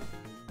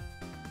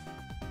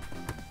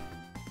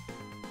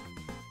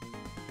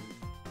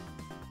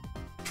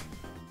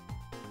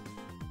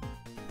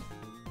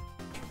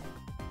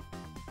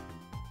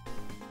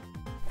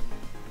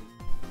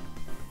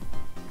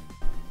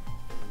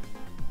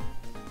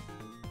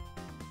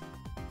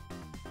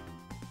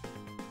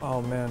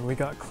 Oh man, we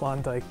got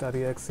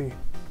Klondike.exe.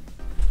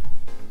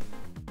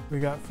 We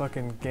got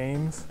fucking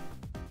games.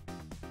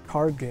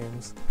 Card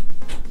games.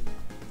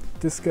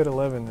 Diskette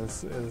 11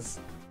 is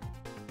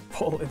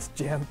full. It's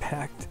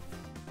jam-packed.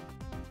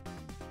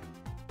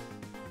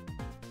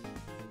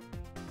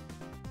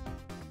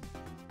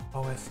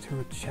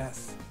 OS2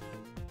 Chess.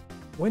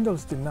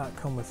 Windows did not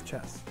come with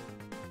Chess.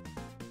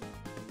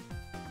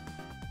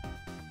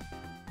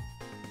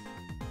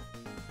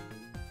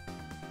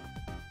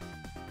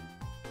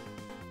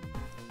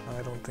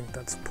 I don't think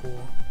that's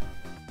Pool.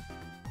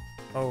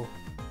 Oh.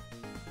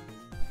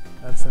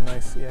 That's a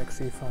nice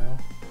exe file.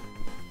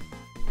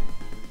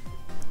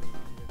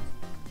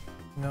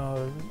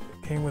 No,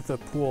 it came with a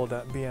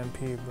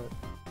pool.bmp, but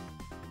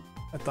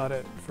I thought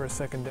it for a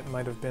second it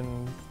might have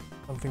been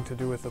something to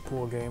do with the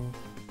Pool game.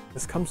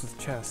 This comes with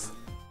Chess.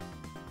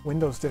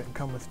 Windows didn't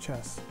come with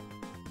Chess.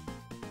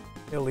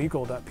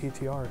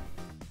 Illegal.ptr.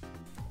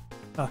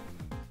 Huh.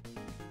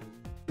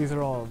 These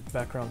are all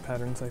background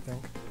patterns, I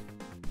think.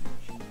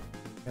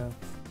 Yeah.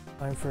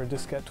 Time for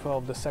Diskette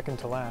 12, the second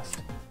to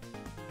last.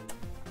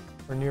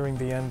 We're nearing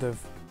the end of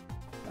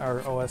our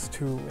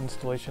OS2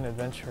 installation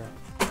adventure,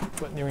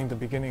 but nearing the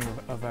beginning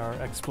of our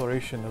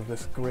exploration of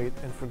this great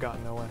and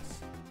forgotten OS.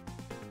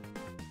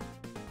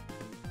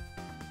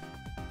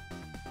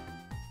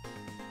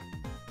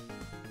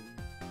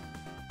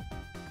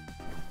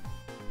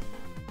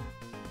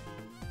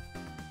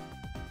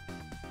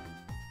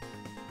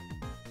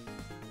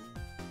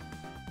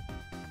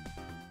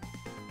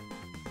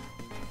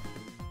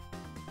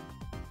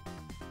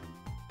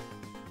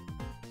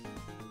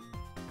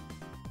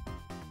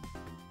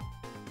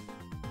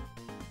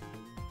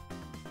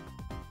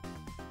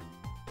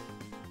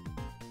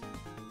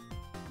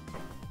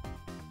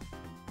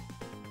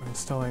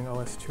 Installing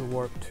OS2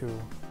 Warp 2,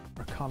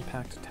 or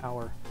Compact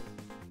Tower.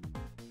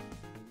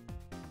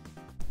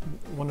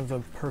 One of the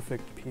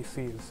perfect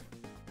PCs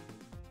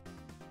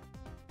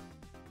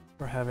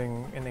for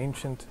having an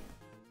ancient,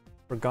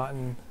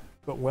 forgotten,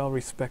 but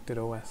well-respected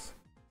OS.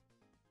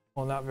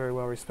 Well, not very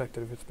well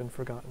respected if it's been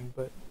forgotten,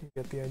 but you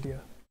get the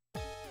idea.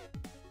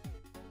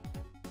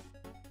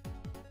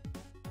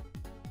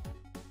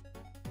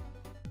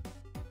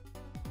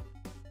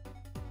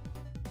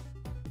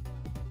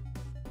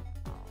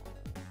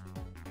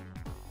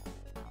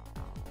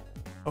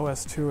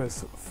 OS2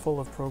 is full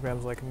of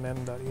programs like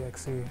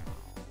mem.exe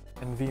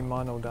and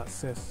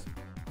vmono.sys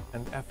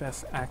and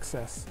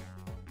fsaccess.exe.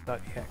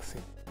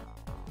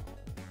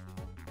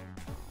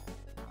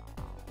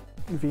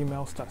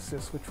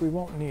 vmouse.sys, which we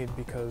won't need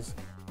because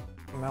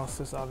the mouse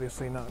is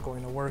obviously not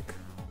going to work,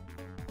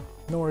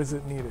 nor is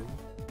it needed.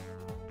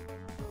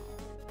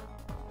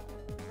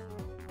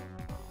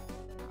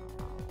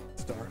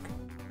 It's dark.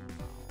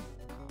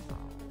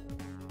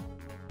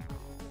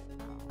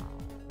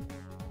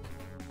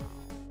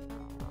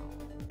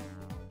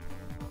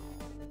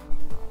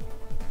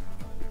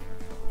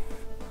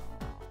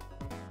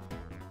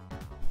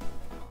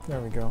 There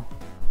we go.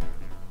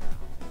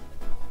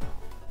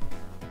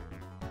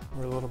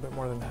 We're a little bit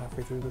more than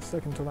halfway through the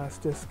second to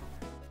last disk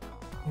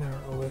in our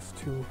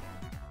OS2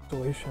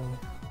 installation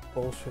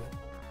bullshit.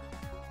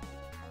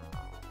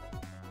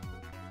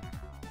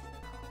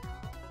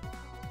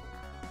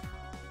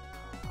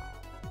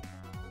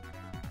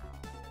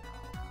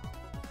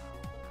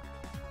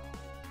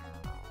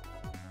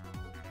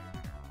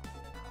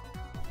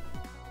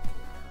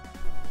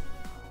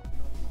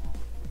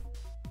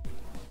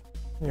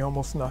 You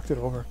almost knocked it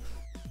over.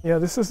 Yeah,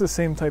 this is the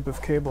same type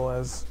of cable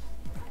as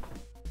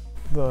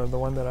the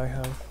one that I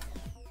have.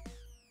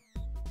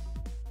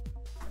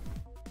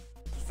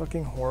 It's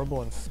fucking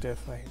horrible and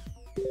stiff.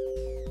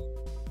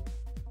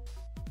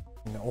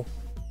 No.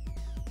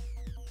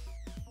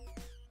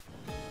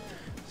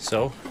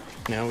 So,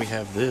 now we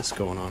have this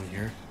going on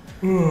here.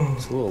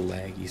 It's a little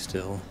laggy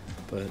still,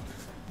 but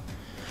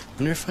I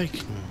wonder if I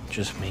can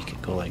just make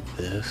it go like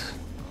this.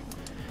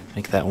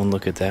 Make that one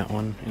look at that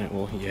one, and it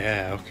will,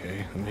 yeah,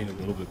 okay, I made it a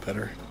little bit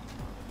better.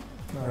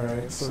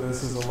 Alright, so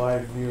this is a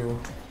live view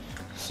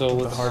So of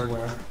the let's,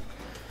 hardware.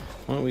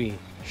 why don't we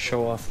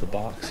show off the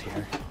box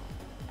here?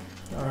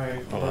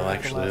 Alright, Oh, we're well, at the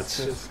actually, last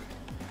let's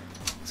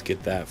disk.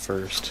 get that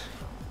first.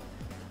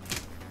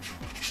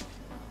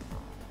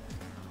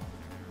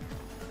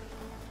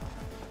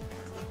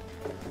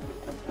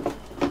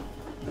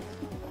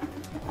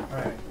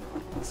 Alright,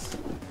 let's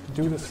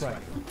do this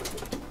right.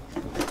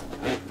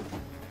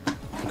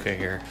 Okay,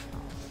 here.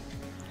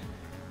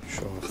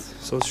 Show off.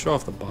 So let's show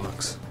off the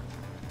box.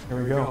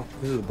 Here we go.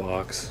 This is the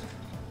box.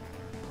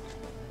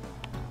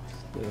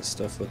 The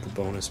stuff with the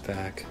bonus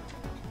pack.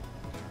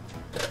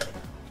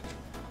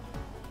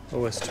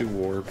 OS2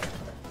 Warp.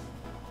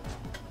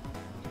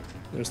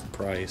 There's the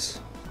price.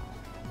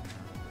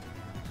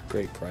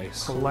 Great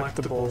price.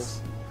 Collectibles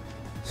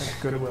at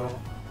Goodwill.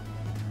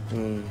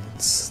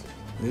 These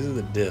are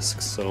the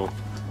discs, so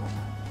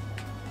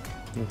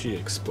why don't you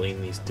explain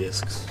these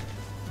discs?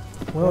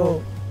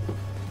 Well,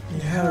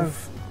 you have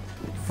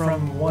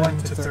from 1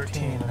 to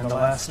 13, and the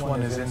last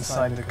one is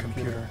inside the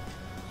computer.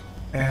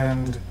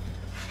 And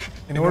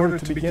in order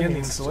to begin the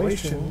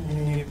installation, you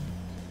need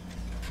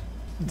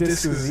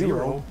disk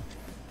 0,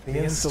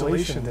 the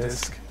installation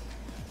disk.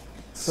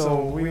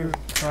 So we're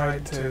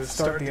tried to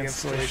start the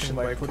installation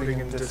by putting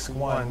in disk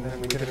 1,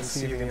 and we didn't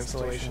see the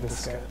installation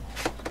diskette.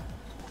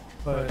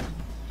 But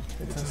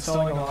it's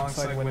installing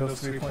alongside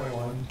Windows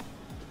 3.1.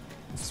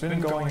 It's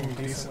been going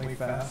decently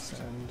fast,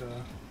 and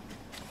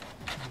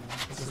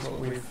this is what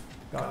we've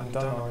gotten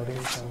done already,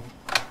 so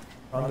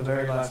on the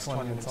very last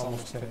one it's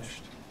almost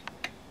finished.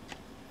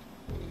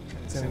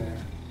 It's in there.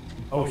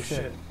 Oh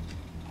shit.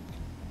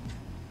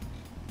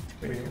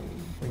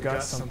 We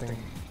got something.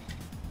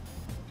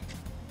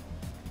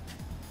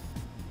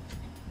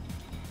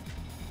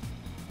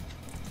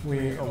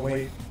 We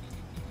await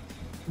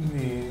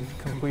the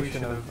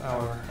completion of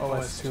our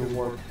OS2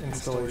 Warp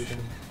installation,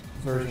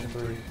 version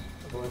 3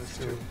 of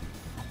OS2.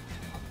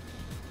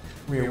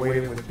 We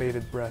await it with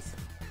bated breath.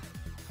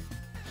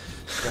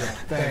 Yeah,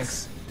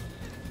 thanks.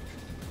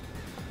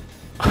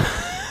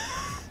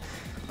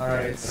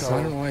 Alright, So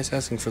I don't know why it's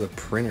asking for the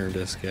printer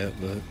diskette,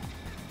 but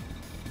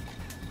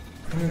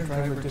printer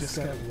driver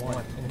diskette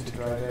 1 into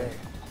drive A.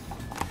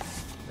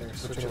 There,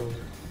 switch it over.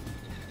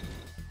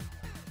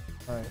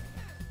 Alright.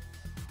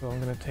 So I'm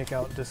going to take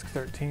out disk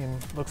 13.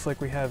 Looks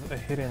like we have a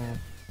hidden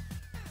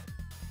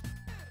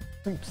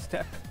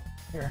step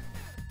here.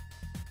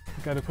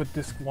 We've got to put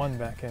disk 1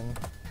 back in.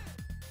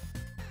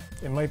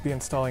 It might be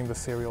installing the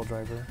serial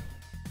driver.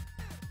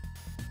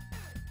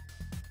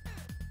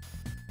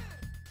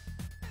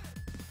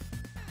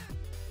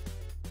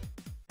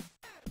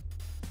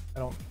 I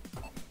don't...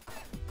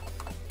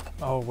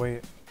 Oh,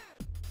 wait.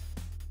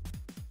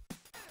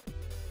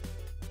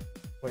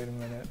 Wait a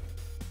minute.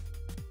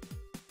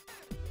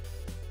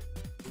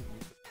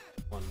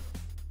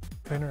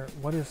 Printer,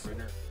 what is...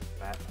 Printer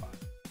fat file.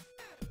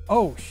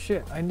 Oh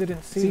shit, I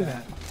didn't see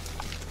that.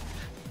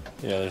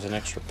 yeah, there's an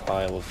extra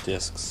pile of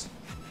discs.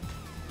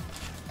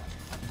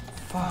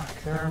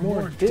 Fuck, there are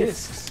more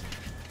discs.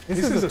 This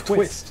is a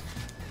twist.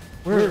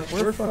 We're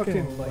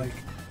fucking like,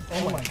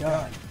 oh my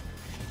god.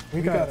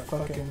 We got a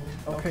fucking,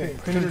 okay,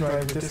 printer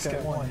driver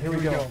diskette 1, here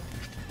we go.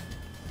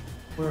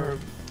 We're...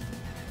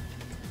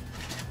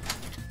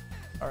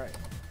 Alright.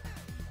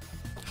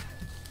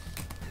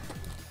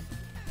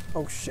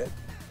 Oh shit.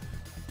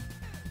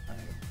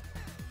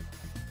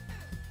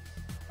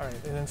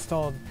 Alright, it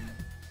installed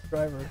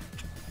driver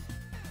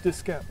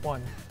diskette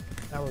 1.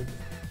 Now we're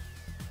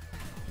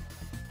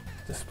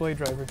display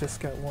driver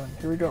diskette 1.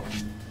 Here we go.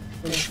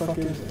 Where the fuck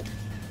is it?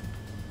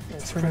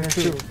 It's printer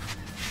 2.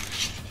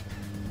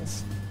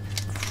 It's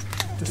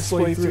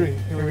display 3.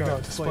 Here we go.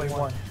 Display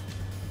 1.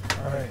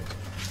 Alright.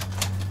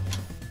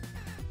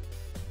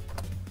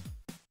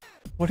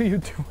 What are you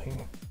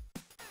doing?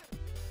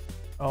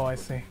 Oh, I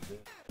see.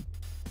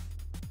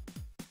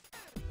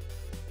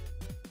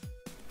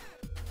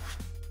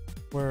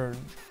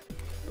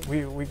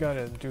 We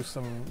gotta do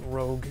some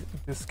rogue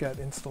diskette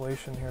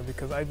installation here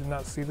because I did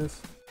not see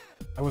this.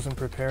 I wasn't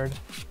prepared.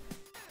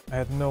 I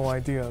had no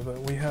idea, but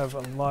we have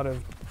a lot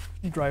of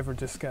driver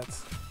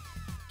diskettes.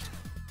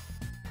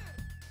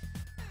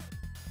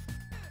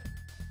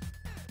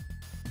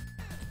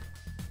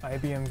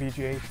 IBM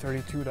VGA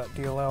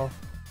 32.dll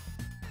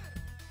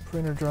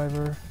printer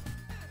driver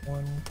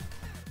 1,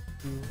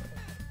 2.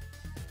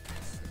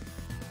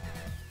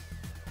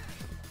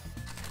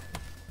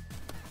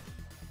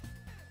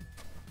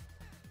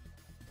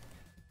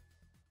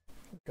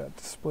 Got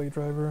display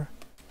driver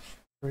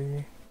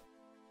 3,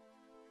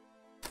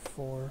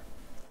 4.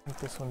 I think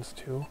this one's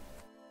 2.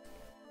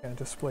 Yeah,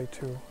 display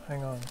 2.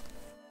 Hang on.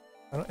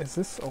 Is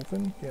this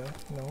open? Yeah.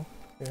 No.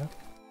 Yeah.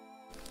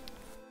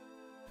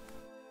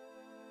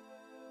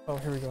 Oh,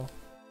 here we go.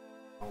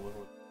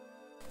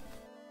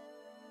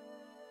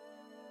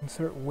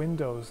 Insert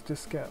Windows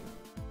diskette.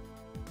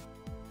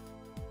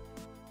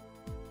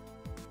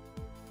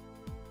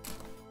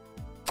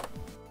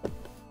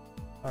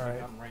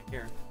 Alright. I'm right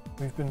here.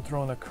 We've been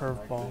thrown a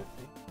curveball.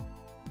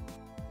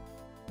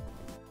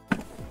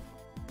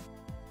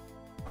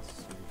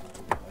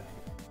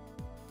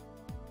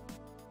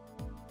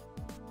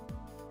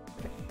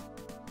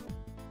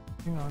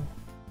 Hang on.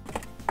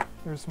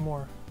 There's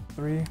more.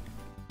 3.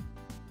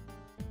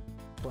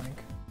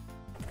 Blank.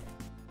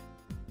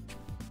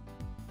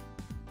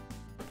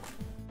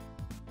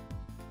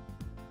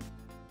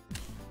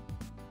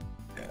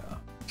 Yeah.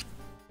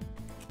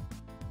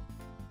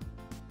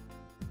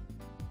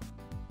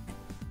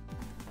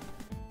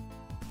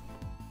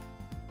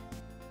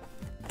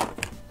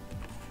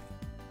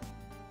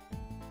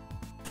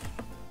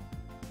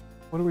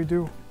 What do we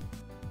do?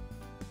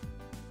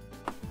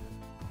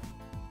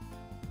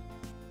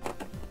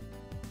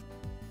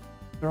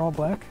 They're all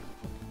black?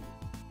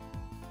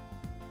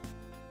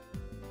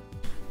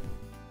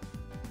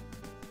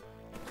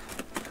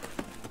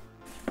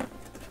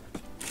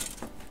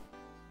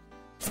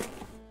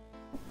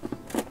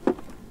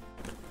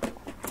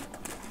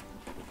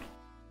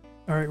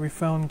 Alright, we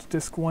found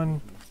disk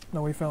 1.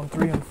 No, we found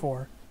 3 and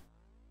 4.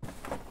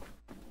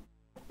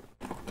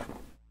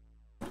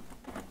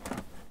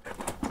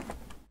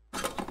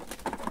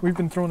 We've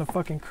been throwing a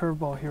fucking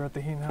curveball here at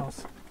the Heaton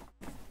house.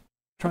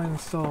 Try and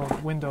install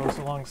Windows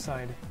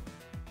alongside.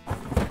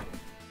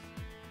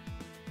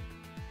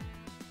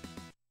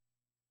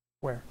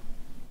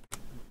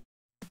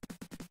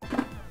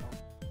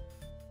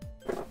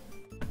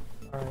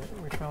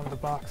 Alright, we found the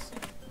box.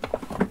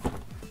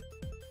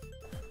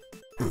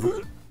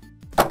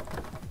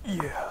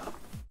 Yeah.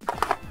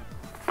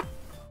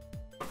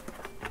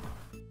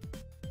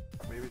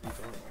 Maybe these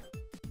are.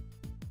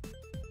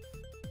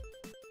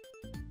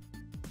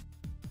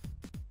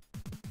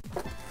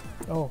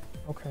 Oh,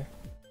 okay.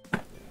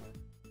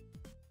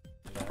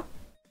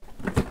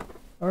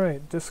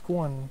 Alright, disk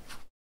 1.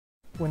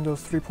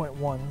 Windows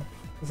 3.1.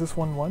 Is this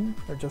 1.1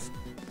 or just...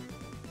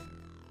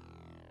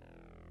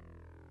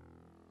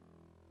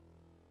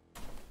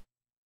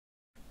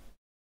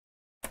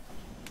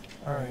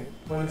 Alright,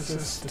 what is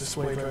this?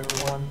 Display driver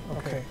 1.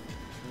 Okay.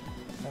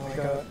 Now we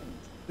got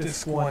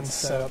disk 1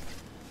 set up.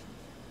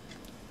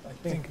 I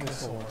think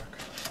this will work.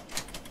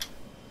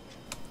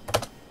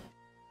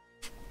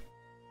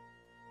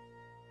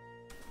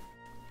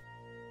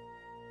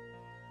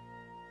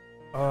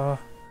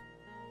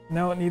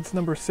 Now it needs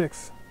number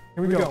 6.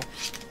 Here we go.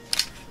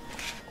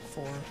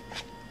 4,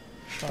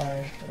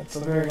 5, that's the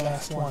very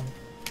last one.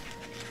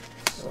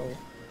 So...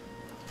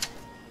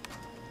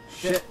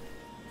 Shit!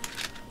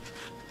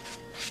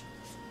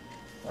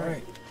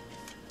 Alright.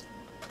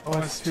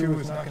 OS2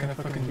 is not gonna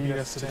fucking beat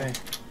us today.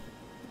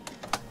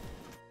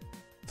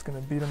 It's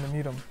gonna beat them and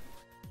meet them.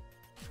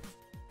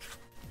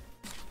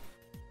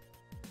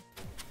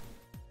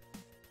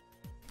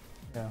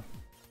 Yeah.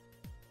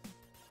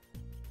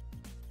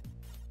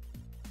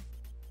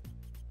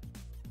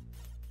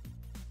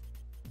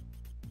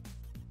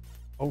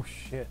 Oh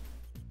shit.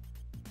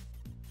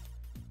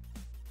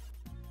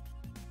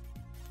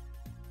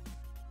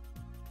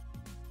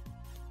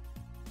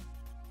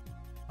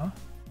 Huh?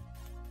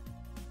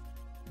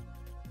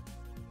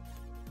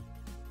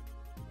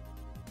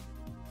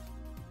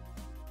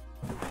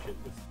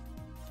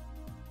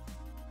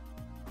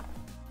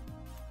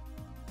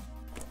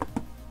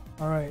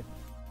 Alright.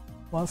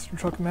 Monster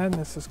Truck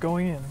Madness is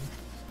going in.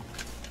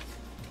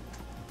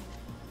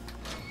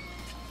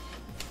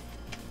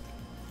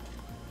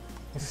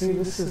 You see,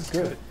 this is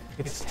good.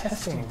 It's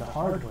testing the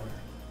hardware.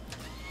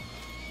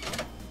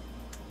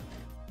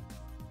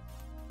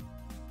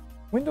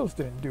 Windows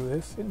didn't do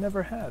this. It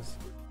never has.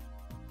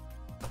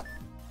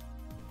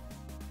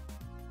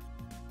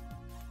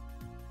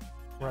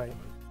 Right.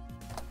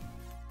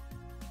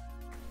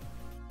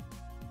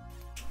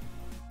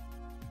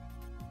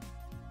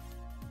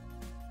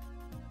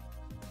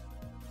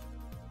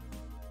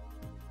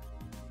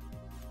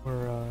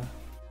 We're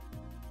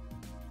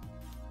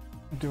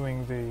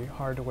doing the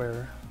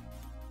hardware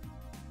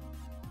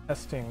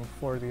testing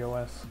for the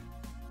OS,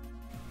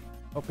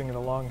 helping it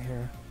along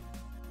here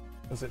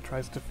as it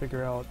tries to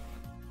figure out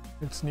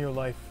its new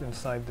life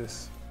inside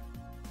this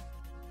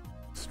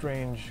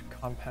strange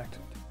compact.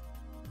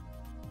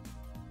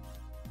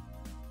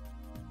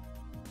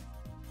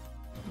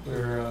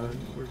 We're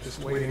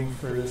just waiting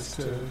for this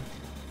to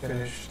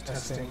finish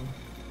testing.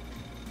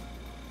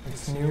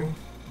 It's new.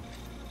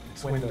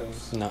 It's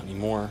Windows. Not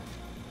anymore.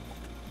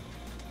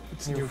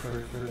 It's new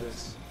for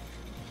this.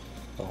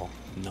 Oh,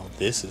 no,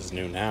 this is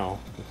new now.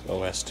 With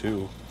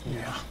OS2.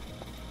 Yeah.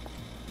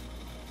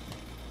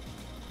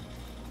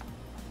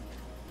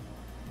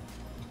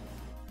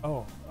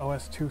 Oh,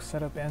 OS2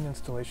 setup and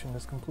installation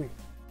is complete.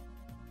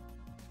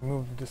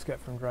 Remove the diskette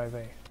from drive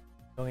A.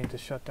 You'll need to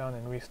shut down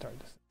and restart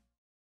this.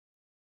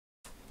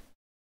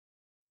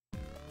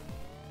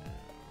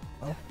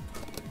 Oh.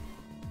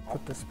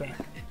 Put this back.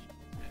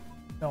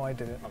 No, I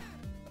did it.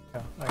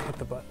 Yeah, I hit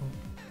the button.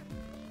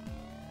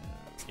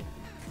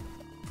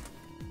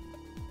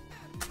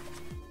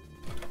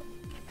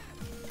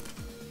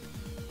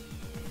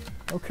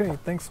 Okay,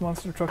 thanks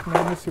Monster Truck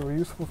Madness, you were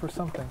useful for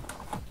something.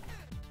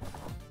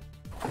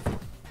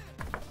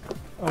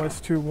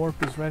 OS2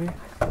 Warp is ready.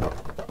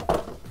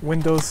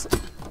 Windows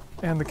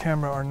and the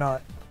camera are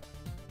not.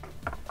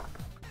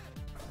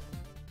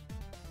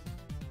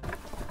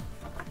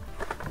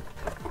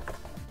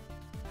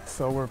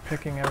 So we're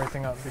picking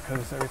everything up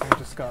because everything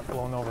just got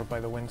blown over by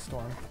the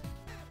windstorm.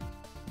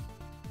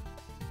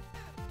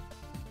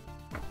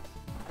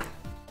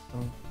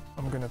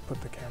 I'm gonna put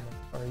the camera,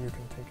 or you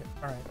can take it.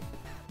 Alright.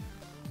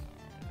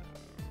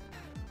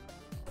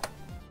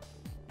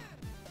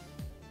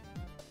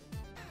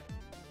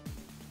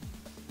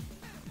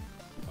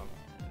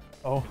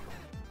 Oh.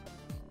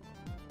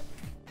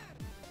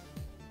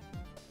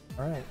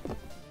 Alright.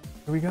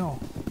 Here we go.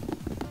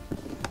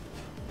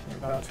 We're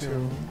about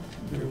to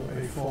do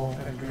a full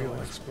and real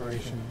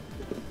exploration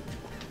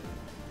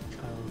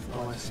of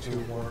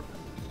OS2 Warp.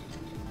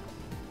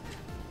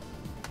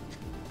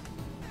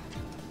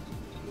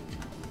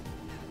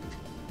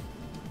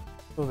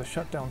 So the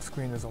shutdown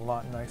screen is a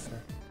lot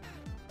nicer.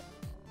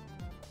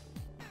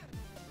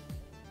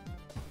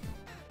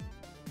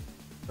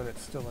 But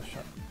it's still a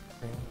shut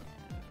screen.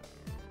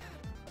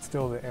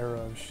 Still the era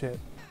of shit.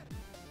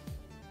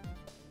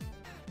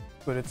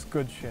 But it's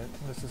good shit.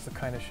 This is the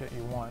kind of shit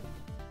you want.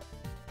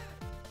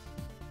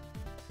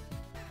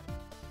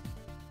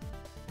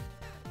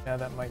 Yeah,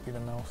 that might be the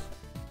mouse.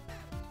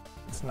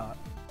 It's not.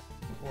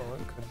 Well,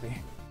 it could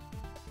be.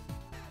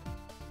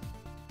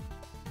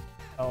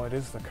 Oh, it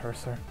is the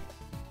cursor.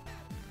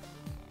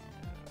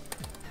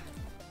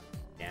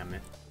 damn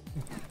it.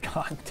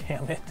 God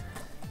damn it.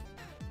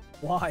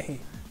 Why?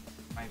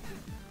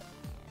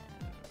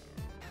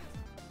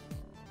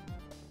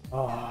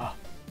 Ah.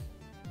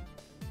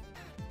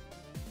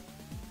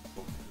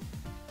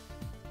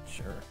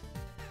 Sure.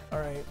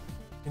 Alright.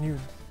 Can you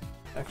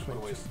actually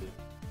just...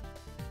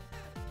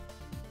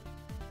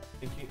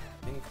 Thank you.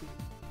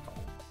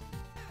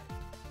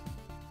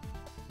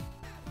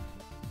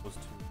 Those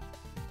two.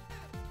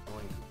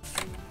 Going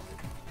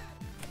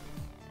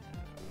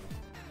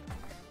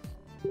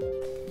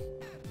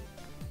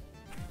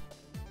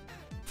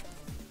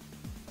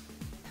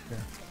Yeah.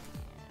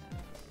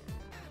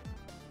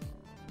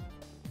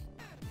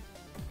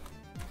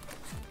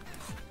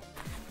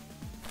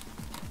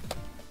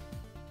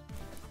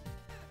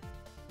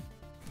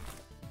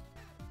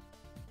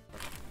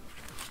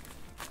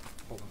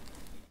 Hold on.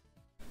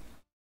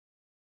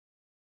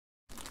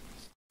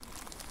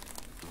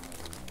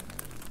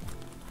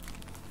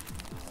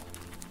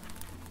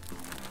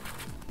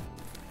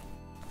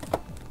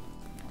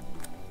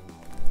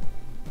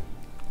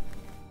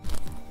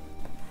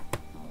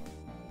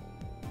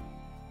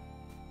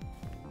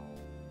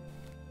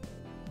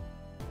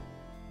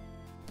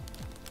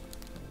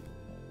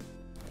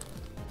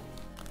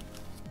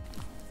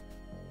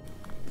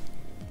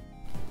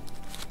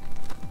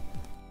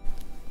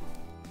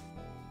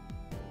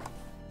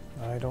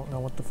 I don't know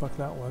what the fuck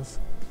that was.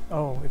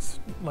 Oh, it's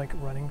like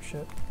running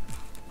shit.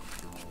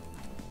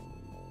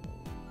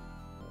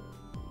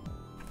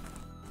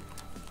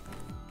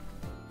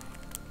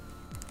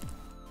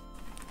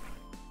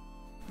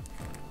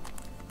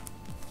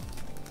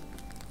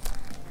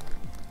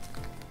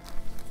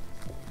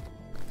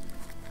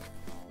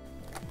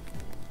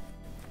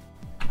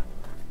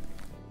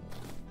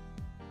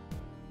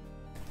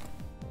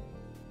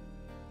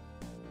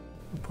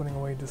 I'm putting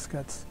away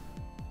diskettes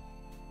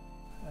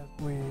as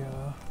we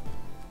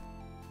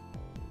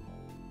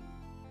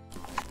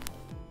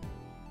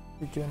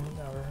begin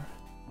our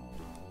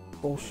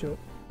bullshit.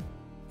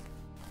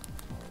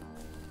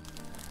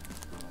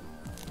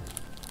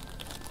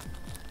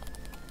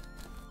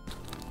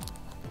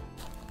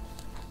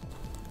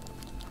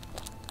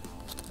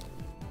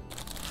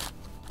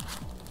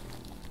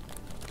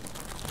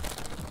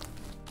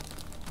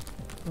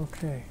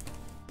 Okay.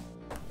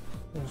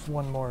 There's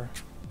one more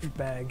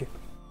bag.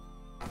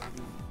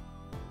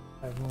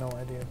 I have no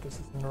idea if this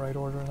is in the right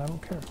order, and I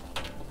don't care.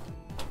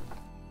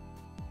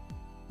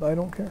 I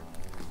don't care.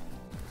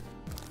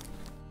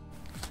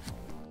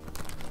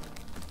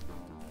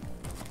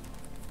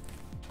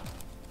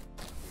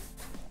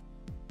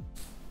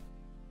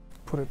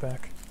 Put it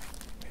back.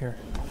 Here.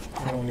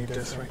 I don't need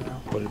this right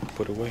now. Put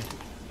it away.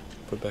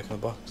 Put it back in the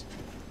box.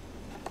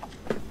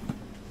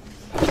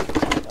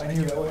 I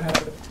knew that would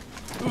happen.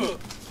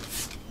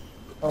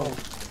 Oh.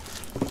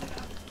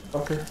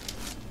 Fucker.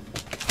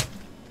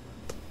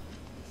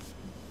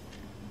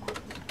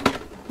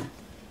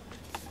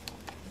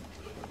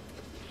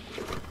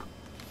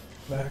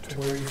 Back to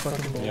where you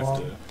fucking You have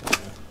belong.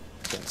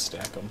 to can't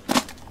stack them.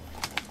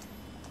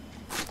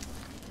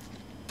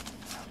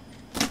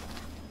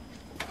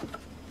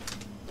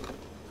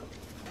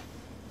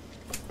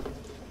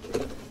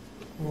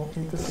 We won't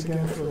need this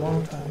again for a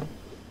long time.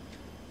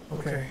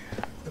 Okay,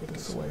 put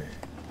this away.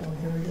 Down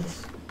here, I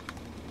guess.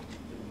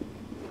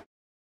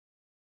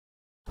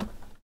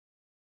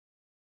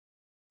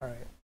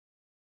 Alright.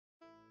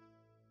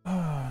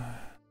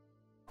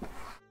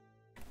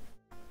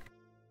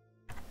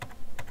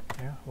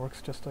 Yeah,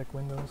 works just like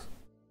Windows.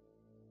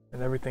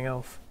 And everything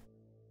else.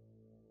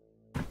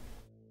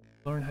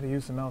 Learn how to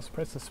use the mouse.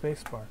 Press the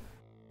spacebar.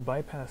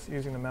 Bypass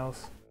using the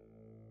mouse.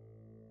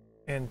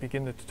 And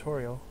begin the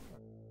tutorial.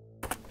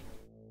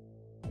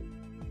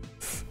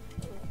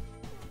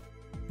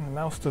 The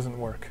mouse doesn't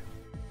work.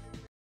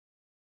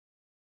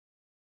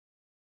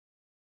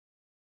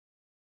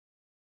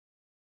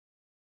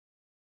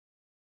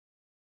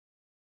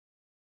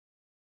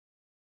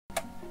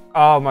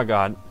 Oh my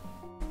god.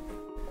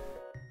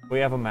 We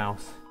have a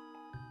mouse.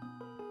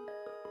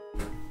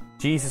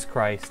 Jesus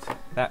Christ.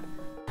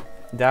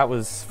 That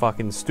was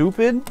fucking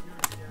stupid.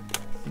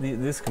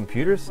 This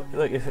computer's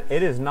like,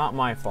 it is not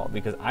my fault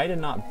because I did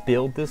not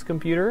build this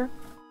computer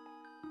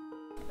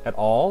at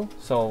all,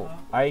 so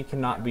I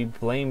cannot be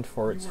blamed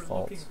for its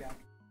faults.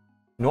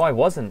 No, I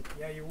wasn't.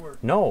 Yeah, you were.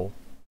 No.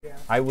 Yeah.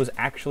 I was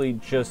actually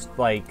just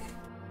like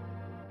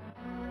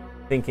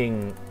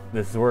thinking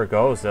this is where it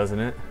goes, doesn't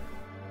it?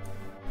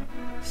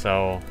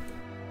 So,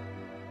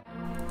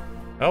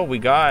 oh, we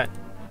got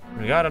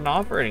an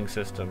operating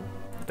system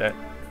that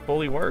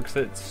fully works.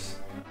 It's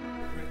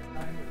Great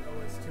time with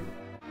OS2.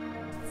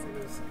 So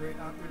there's great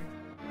operating.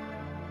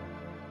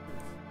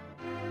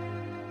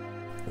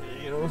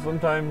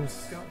 sometimes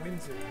It's got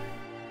Windsor.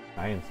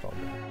 I installed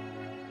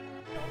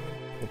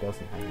it. It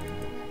doesn't have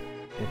Windsor.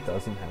 It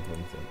doesn't have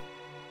Windsor.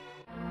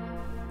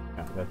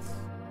 Yeah, that's.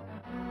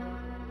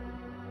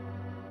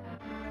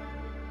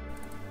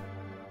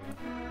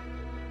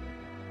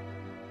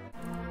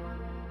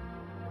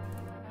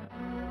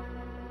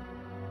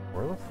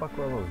 Where the fuck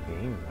were those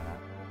games at?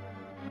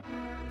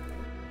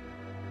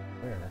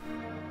 Where?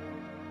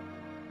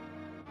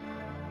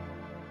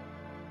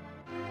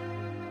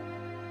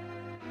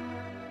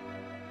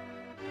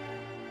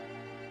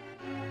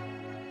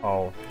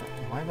 Oh,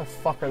 why the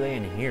fuck are they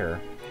in here?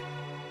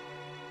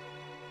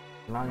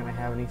 I'm not gonna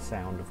have any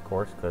sound, of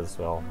course, because,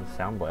 well, the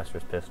Sound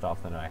Blaster's pissed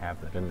off that I have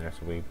that in there,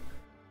 so we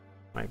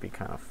might be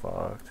kind of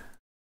fucked.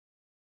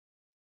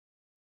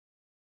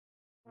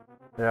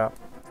 Yeah.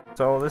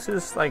 So this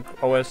is like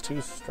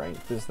OS2's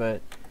strength, is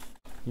that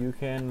you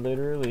can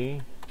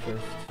literally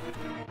just...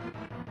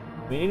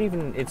 I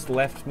mean, it's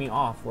left me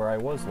off where I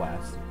was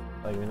last.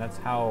 Like, I mean, that's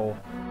how...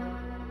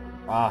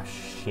 Ah,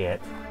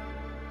 shit.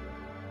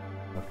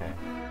 Okay.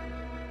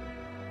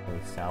 Can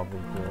we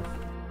salvage this?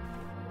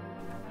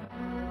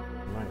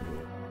 Might be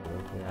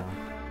able to, yeah.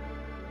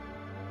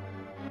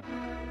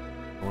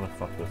 I want to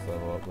fuck this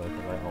level up like I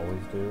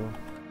always do.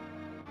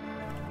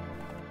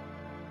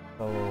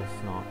 Although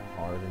it's not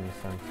hard in the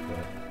sense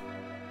that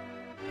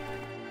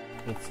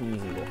it's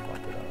easy to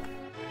fuck it up.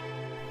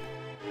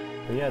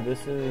 But yeah,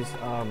 this is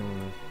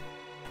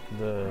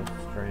the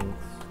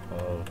strengths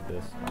of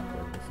this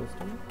operating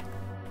system.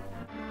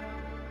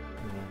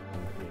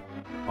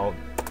 Oh,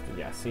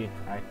 yeah, see,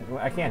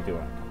 I can't do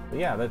it. But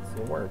yeah, it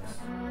works.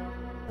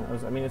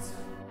 I mean,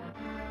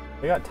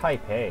 we got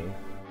Taipei.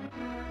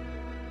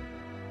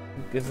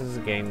 This is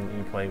a game that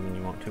you play when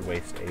you want to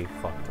waste a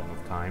fuck ton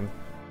of time.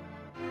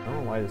 I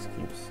don't know why this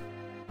keeps...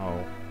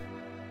 Oh,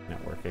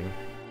 not working.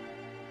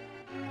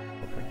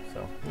 Okay,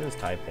 so this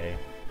is Taipei.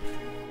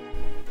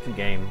 It's a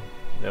game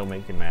that'll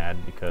make you mad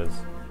because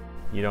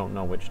you don't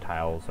know which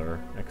tiles are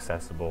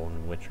accessible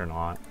and which are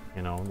not.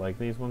 You know, like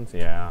these ones,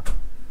 yeah.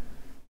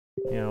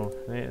 You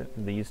know,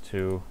 these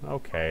two,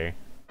 okay.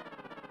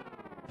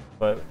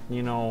 But,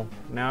 you know,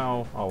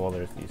 now... Oh, well,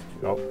 there's these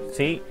two. Oh,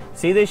 see?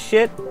 See this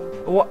shit?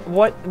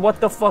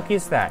 What the fuck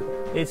is that?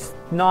 It's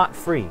not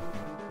free.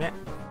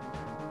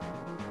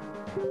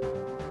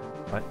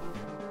 What?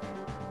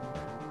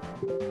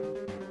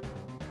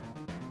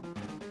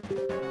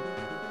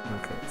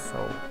 Okay,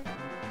 so...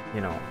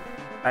 You know...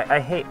 I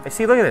hate...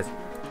 See, look at this!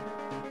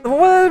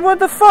 What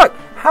the fuck?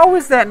 How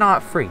is that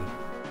not free?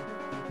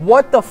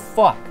 What the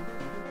fuck?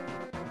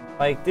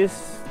 Like,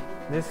 this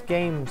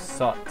game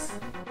sucks.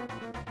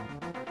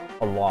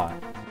 A lot.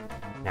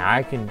 Now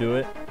I can do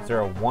it. Is there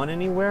a 1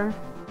 anywhere?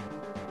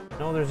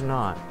 No, there's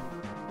not.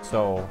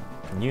 So,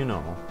 you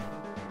know.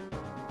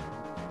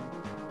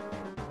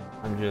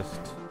 I'm just...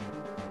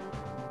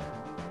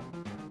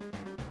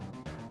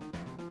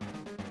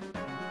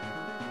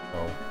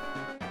 So...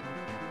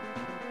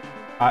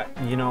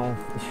 you know...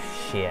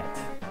 Shit.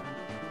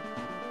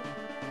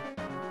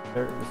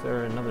 Is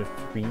there another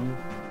 3?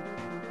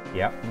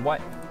 Yep.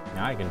 What?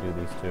 Now I can do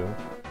these two.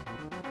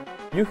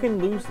 You can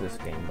lose this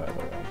game, by the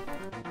way.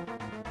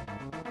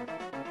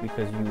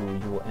 Because you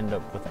will end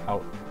up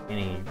without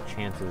any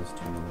chances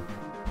to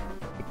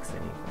fix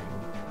anything.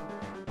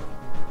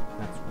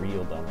 That's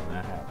real dumb when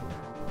that happens.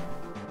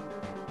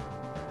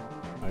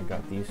 I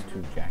got these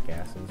two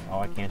jackasses. Oh,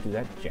 I can't do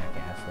that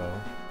jackass,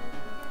 though.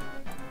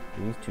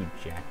 These two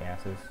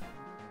jackasses.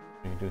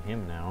 I can do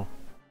him now.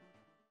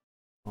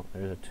 Oh,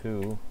 there's a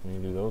 2. We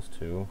can do those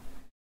 2.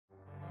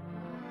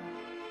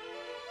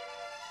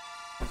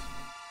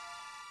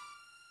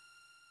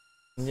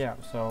 Yeah,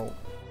 so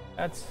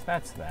that's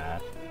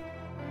that.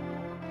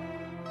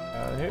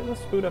 Here,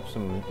 let's boot up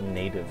some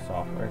native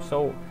software.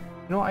 So,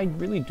 you know, I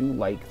really do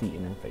like the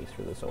interface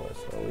for this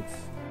OS, though.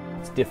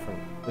 It's different.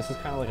 This is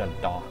kind of like a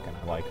dock, and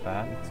I like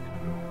that. It's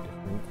kind of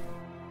different.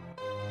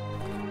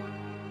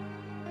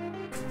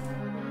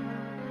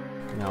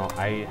 Now,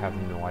 I have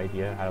no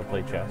idea how to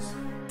play chess,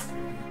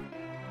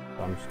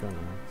 so I'm just gonna...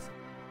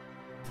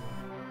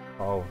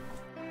 Oh.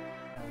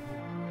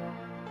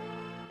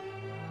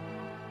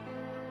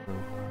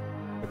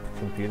 The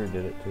computer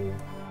did it too.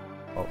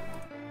 Oh.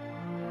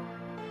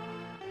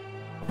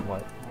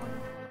 What?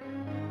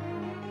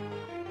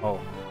 Oh.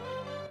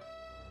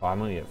 Oh, I'm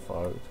gonna get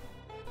fucked.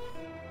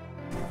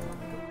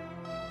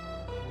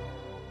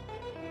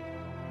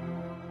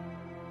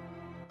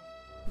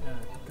 Yeah,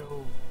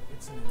 go.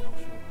 It's in an L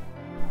shape.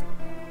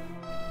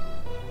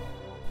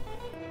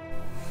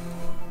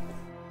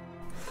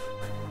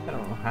 I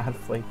don't know how to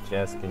play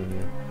chess, can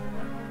you?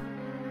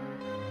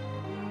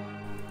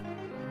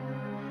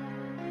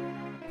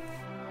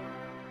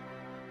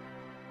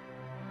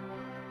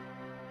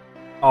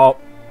 Oh.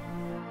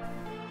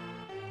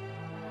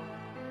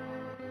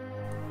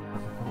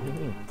 What do you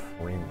mean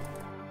print?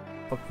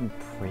 Fuck you,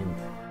 print.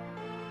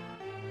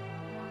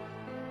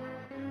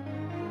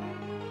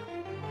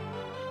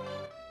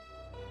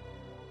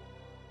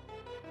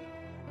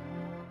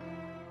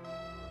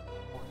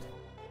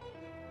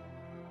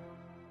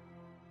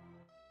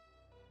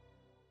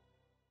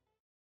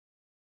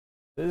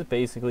 This is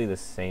basically the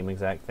same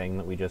exact thing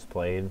that we just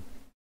played.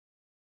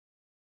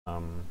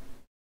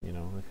 You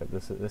know,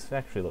 this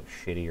actually looks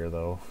shittier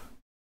though.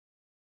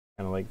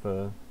 Kind of like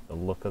the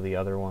look of the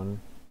other one.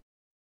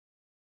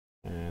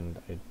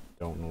 And I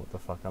don't know what the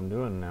fuck I'm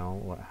doing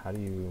now. How do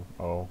you...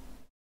 Oh.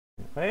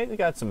 I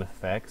got some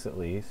effects at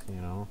least, you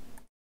know.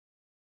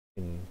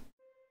 You can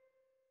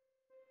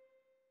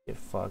Get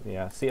fucked,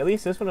 yeah. See, at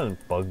least this one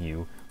doesn't bug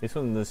you. This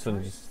one's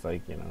just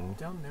like, you know.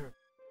 Down there,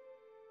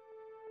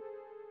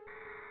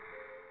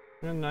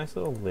 A nice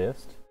little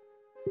list.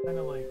 kind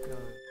of like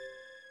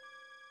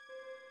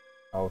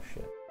Oh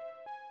shit.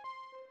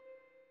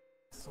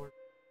 sort.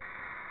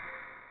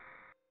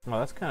 Oh,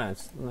 that's kind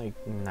of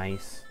like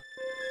nice,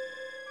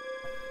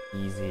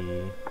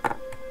 easy.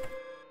 I'm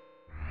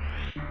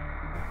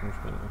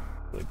just gonna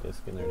put a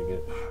disc in there to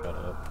get shut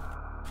up.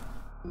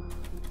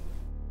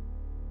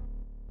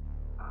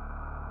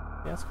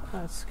 Yeah,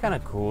 it's kind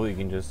of cool. You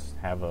can just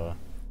have a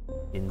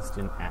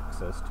instant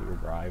access to your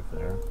drive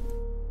there.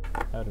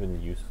 That would have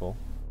been useful.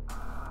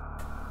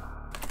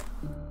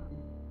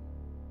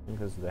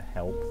 Because of the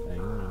help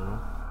thing, you know.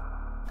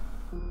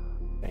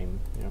 Same,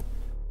 you know.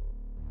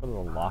 Put a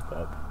little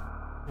lockup.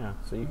 Yeah,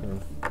 so you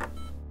can.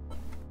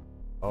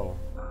 Oh.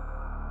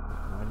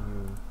 Why do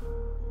you.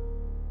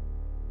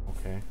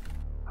 Okay.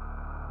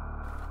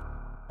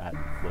 That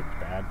looked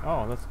bad.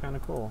 Oh, that's kind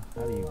of cool.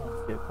 How do you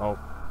get. Oh,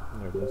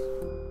 there it is.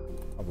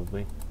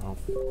 Probably. Oh.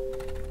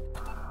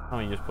 Oh,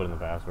 you just put in the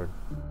password.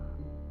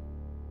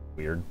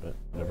 Weird, but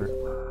whatever.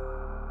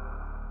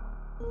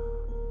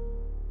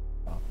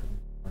 Oh,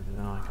 where did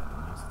I got the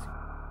message.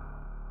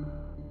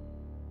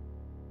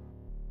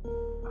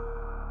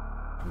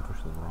 I'm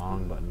pushing the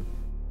wrong button.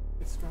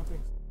 It's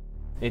dropping.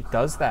 It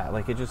does that.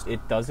 Like,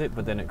 it does it,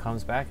 but then it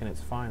comes back and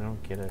it's fine. I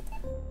don't get it.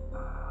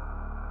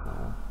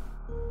 Oh,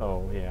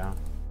 oh yeah.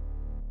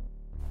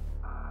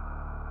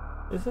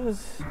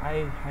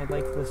 I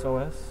like this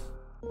OS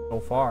so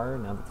far.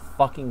 Now that the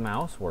fucking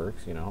mouse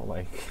works, you know,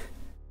 like.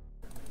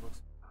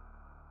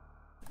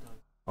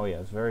 Oh yeah,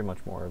 it's very much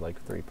more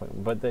like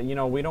 3.1. But you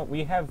know,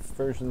 we have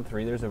version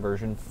 3. There's a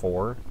version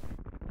 4,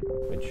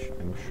 which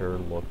I'm sure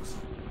looks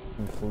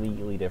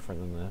completely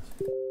different than this.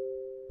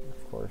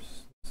 Of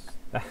course.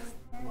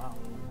 Wow.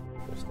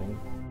 Interesting.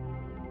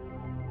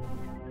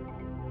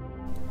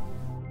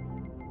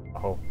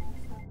 Oh.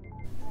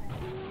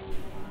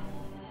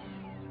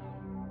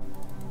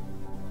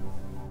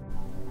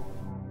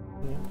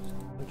 Yeah, just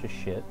a bunch of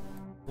shit.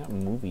 Not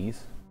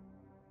movies.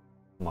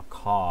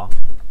 Macaw.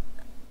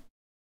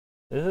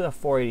 This is a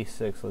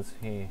 486. Let's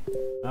see.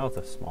 Oh, it's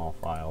a small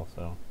file,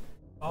 so.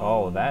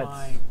 Oh, that's.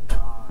 My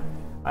God.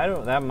 I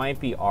don't. That might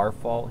be our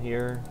fault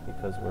here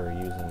because we're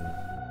using.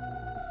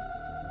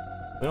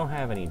 We don't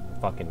have any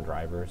fucking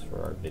drivers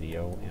for our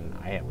video, and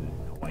I have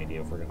no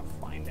idea if we're gonna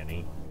find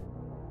any.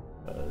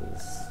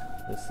 Because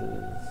this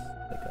is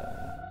like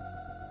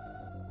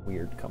a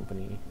weird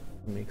company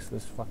who makes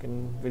this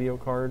fucking video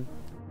card.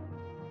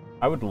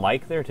 I would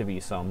like there to be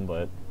some,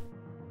 but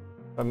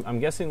I'm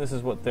guessing this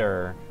is what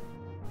they're.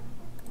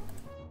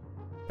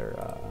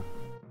 Oh.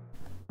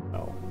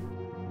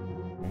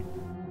 Okay.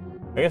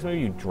 I guess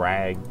maybe you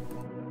drag.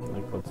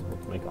 Like, let's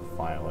make a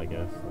file, I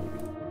guess.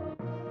 Like,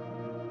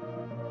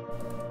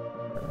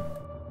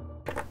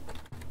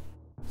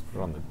 let's put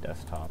it on the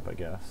desktop, I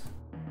guess.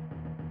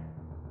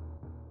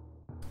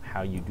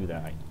 How you do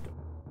that, I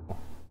don't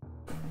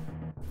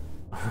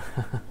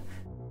know.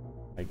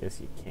 I guess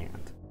you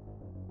can't.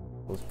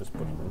 Let's just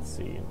put it in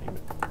C and name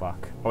it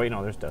fuck. Oh wait,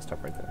 no, there's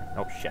desktop right there.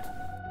 Oh shit.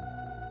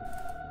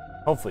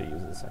 Hopefully it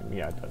uses the same.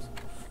 Yeah, it does.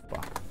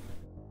 Fuck.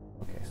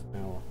 Okay, so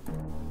now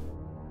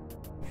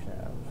we should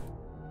have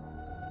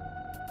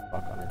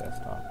fuck on our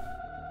desktop.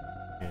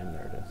 And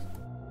there it is.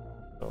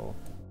 So,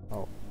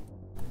 oh.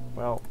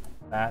 Well,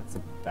 that's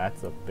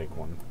a big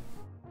one.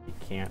 You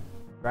can't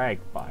drag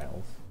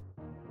files.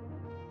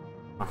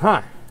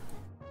 Uh-huh.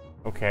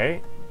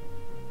 Okay.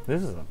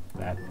 This is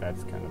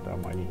that's kind of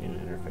dumb. I need an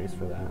interface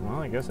for that. Well,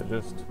 I guess it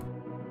just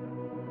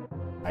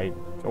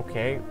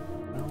okay.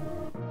 Well,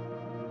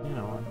 you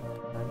know,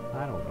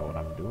 I don't know what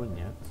I'm doing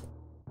yet.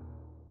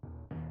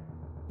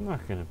 I'm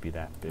not gonna be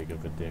that big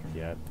of a dick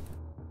yet.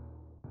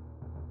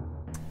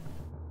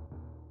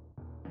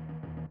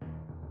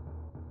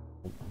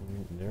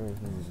 There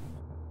is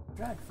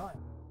Drag file.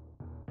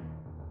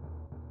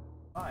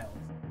 Files.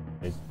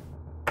 It's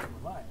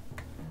Live.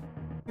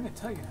 I'm gonna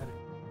tell you how to do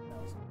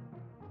files.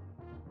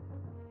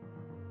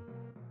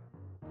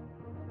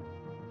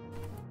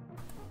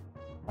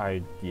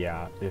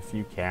 yeah, if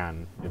you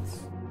can,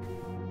 it's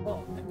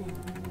Well, I mean,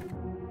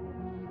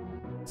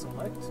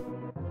 select.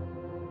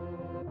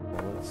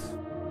 well, let's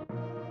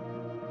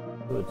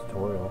do a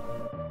tutorial.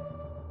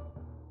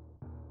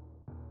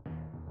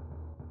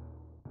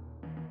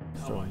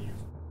 How So, are you?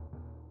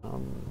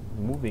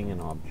 moving an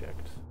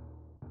object.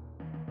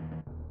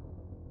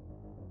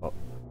 Oh,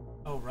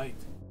 Oh, right.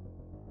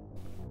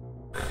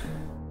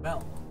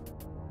 Bell.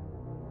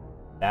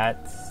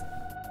 that's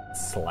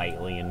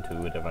slightly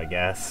intuitive, I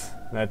guess.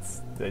 I'm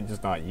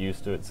just not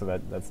used to it, so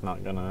that's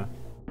not gonna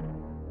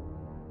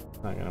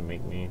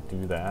make me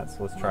do that.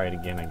 So let's try it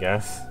again, I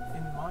guess.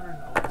 In modern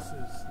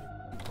OSs, you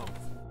can do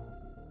both.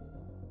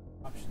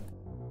 Option.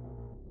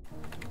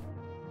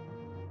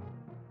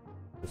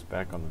 Just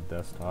back on the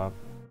desktop.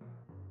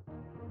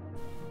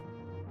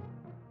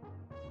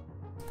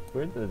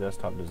 Weird that the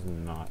desktop does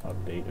not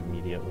update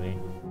immediately.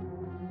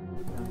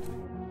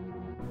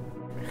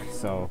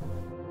 So,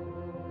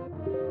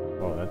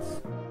 oh,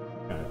 that's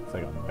it's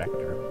like a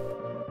vector.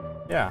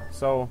 Yeah.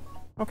 So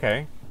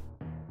okay.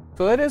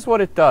 So that is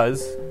what it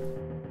does.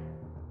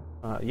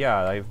 Yeah,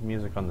 I have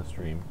music on the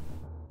stream.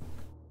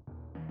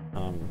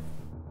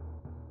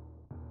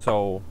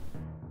 So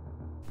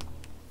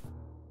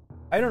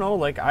I don't know.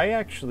 Like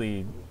I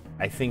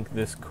think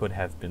this could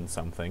have been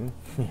something.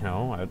 You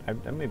know, I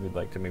maybe would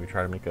like to maybe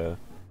try to make a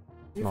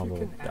small If you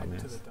little can add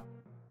to dumbass. the dumb.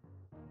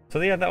 So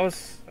yeah, that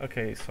was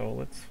okay. So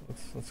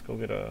let's go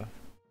get a.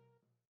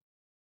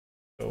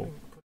 Go.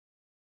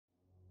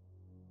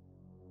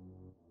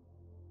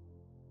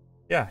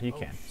 Yeah, you Oh,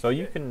 can. So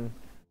you shit. can,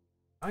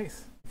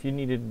 Nice. if you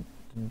needed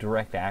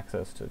direct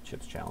access to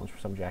Chip's challenge for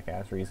some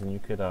jackass reason, you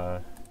could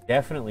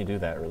definitely do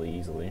that really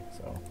easily.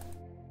 So.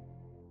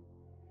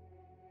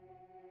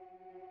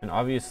 And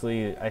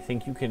obviously, I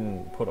think you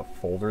can put a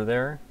folder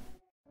there.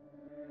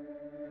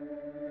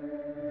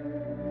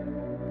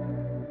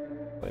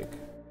 Like,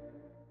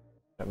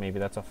 that maybe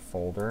that's a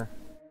folder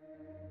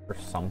or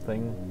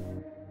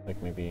something.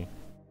 Like maybe,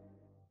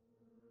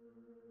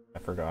 I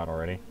forgot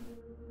already.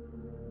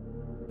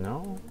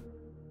 No?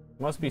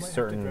 Must be You might have to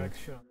certain, drag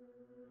shit on.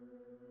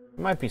 it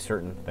might be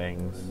certain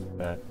things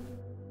that,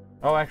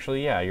 oh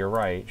actually yeah, you're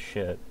right,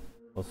 shit.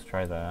 Let's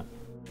try that.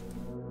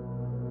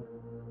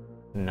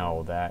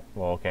 No, that,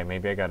 well okay,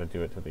 maybe I gotta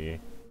do it to the,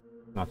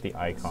 not the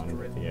icon,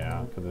 but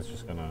yeah, because it's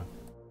just gonna,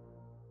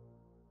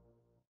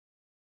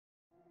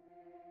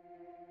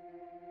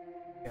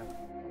 Yeah.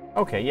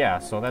 okay, yeah,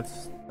 so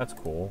that's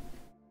cool.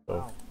 So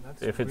Wow,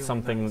 that's if it's really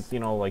something, nice. you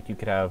know, like you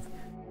could have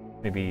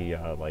maybe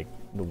like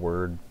the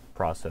word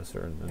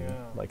processor and then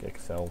Yeah. like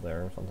Excel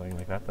there or something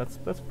like that.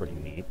 That's pretty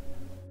neat.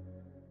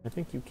 I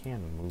think you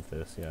can move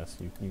this. Yes,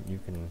 you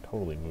can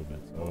totally move it.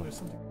 Oh, So there's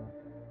something.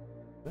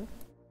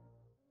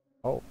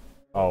 oh,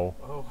 Oh,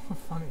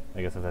 funny.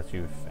 I guess if that's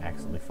you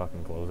accidentally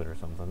fucking close it or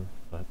something.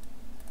 But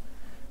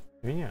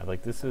I mean, yeah,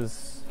 like this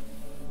is.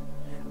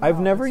 I've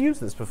Wow, never that's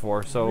used this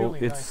before, so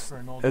really nice it's for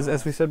an old as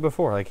we OS. said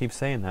before. I keep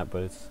saying that,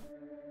 but it's.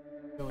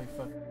 Really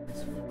fucking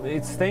nice for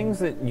It's things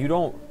that you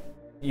don't,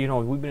 you know,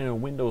 we've been in a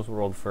Windows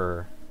world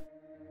for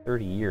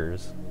 30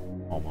 years,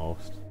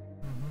 almost.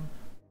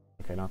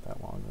 Mm-hmm. Okay, not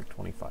that long, like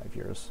 25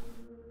 years,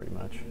 pretty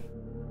much.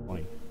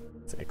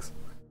 26.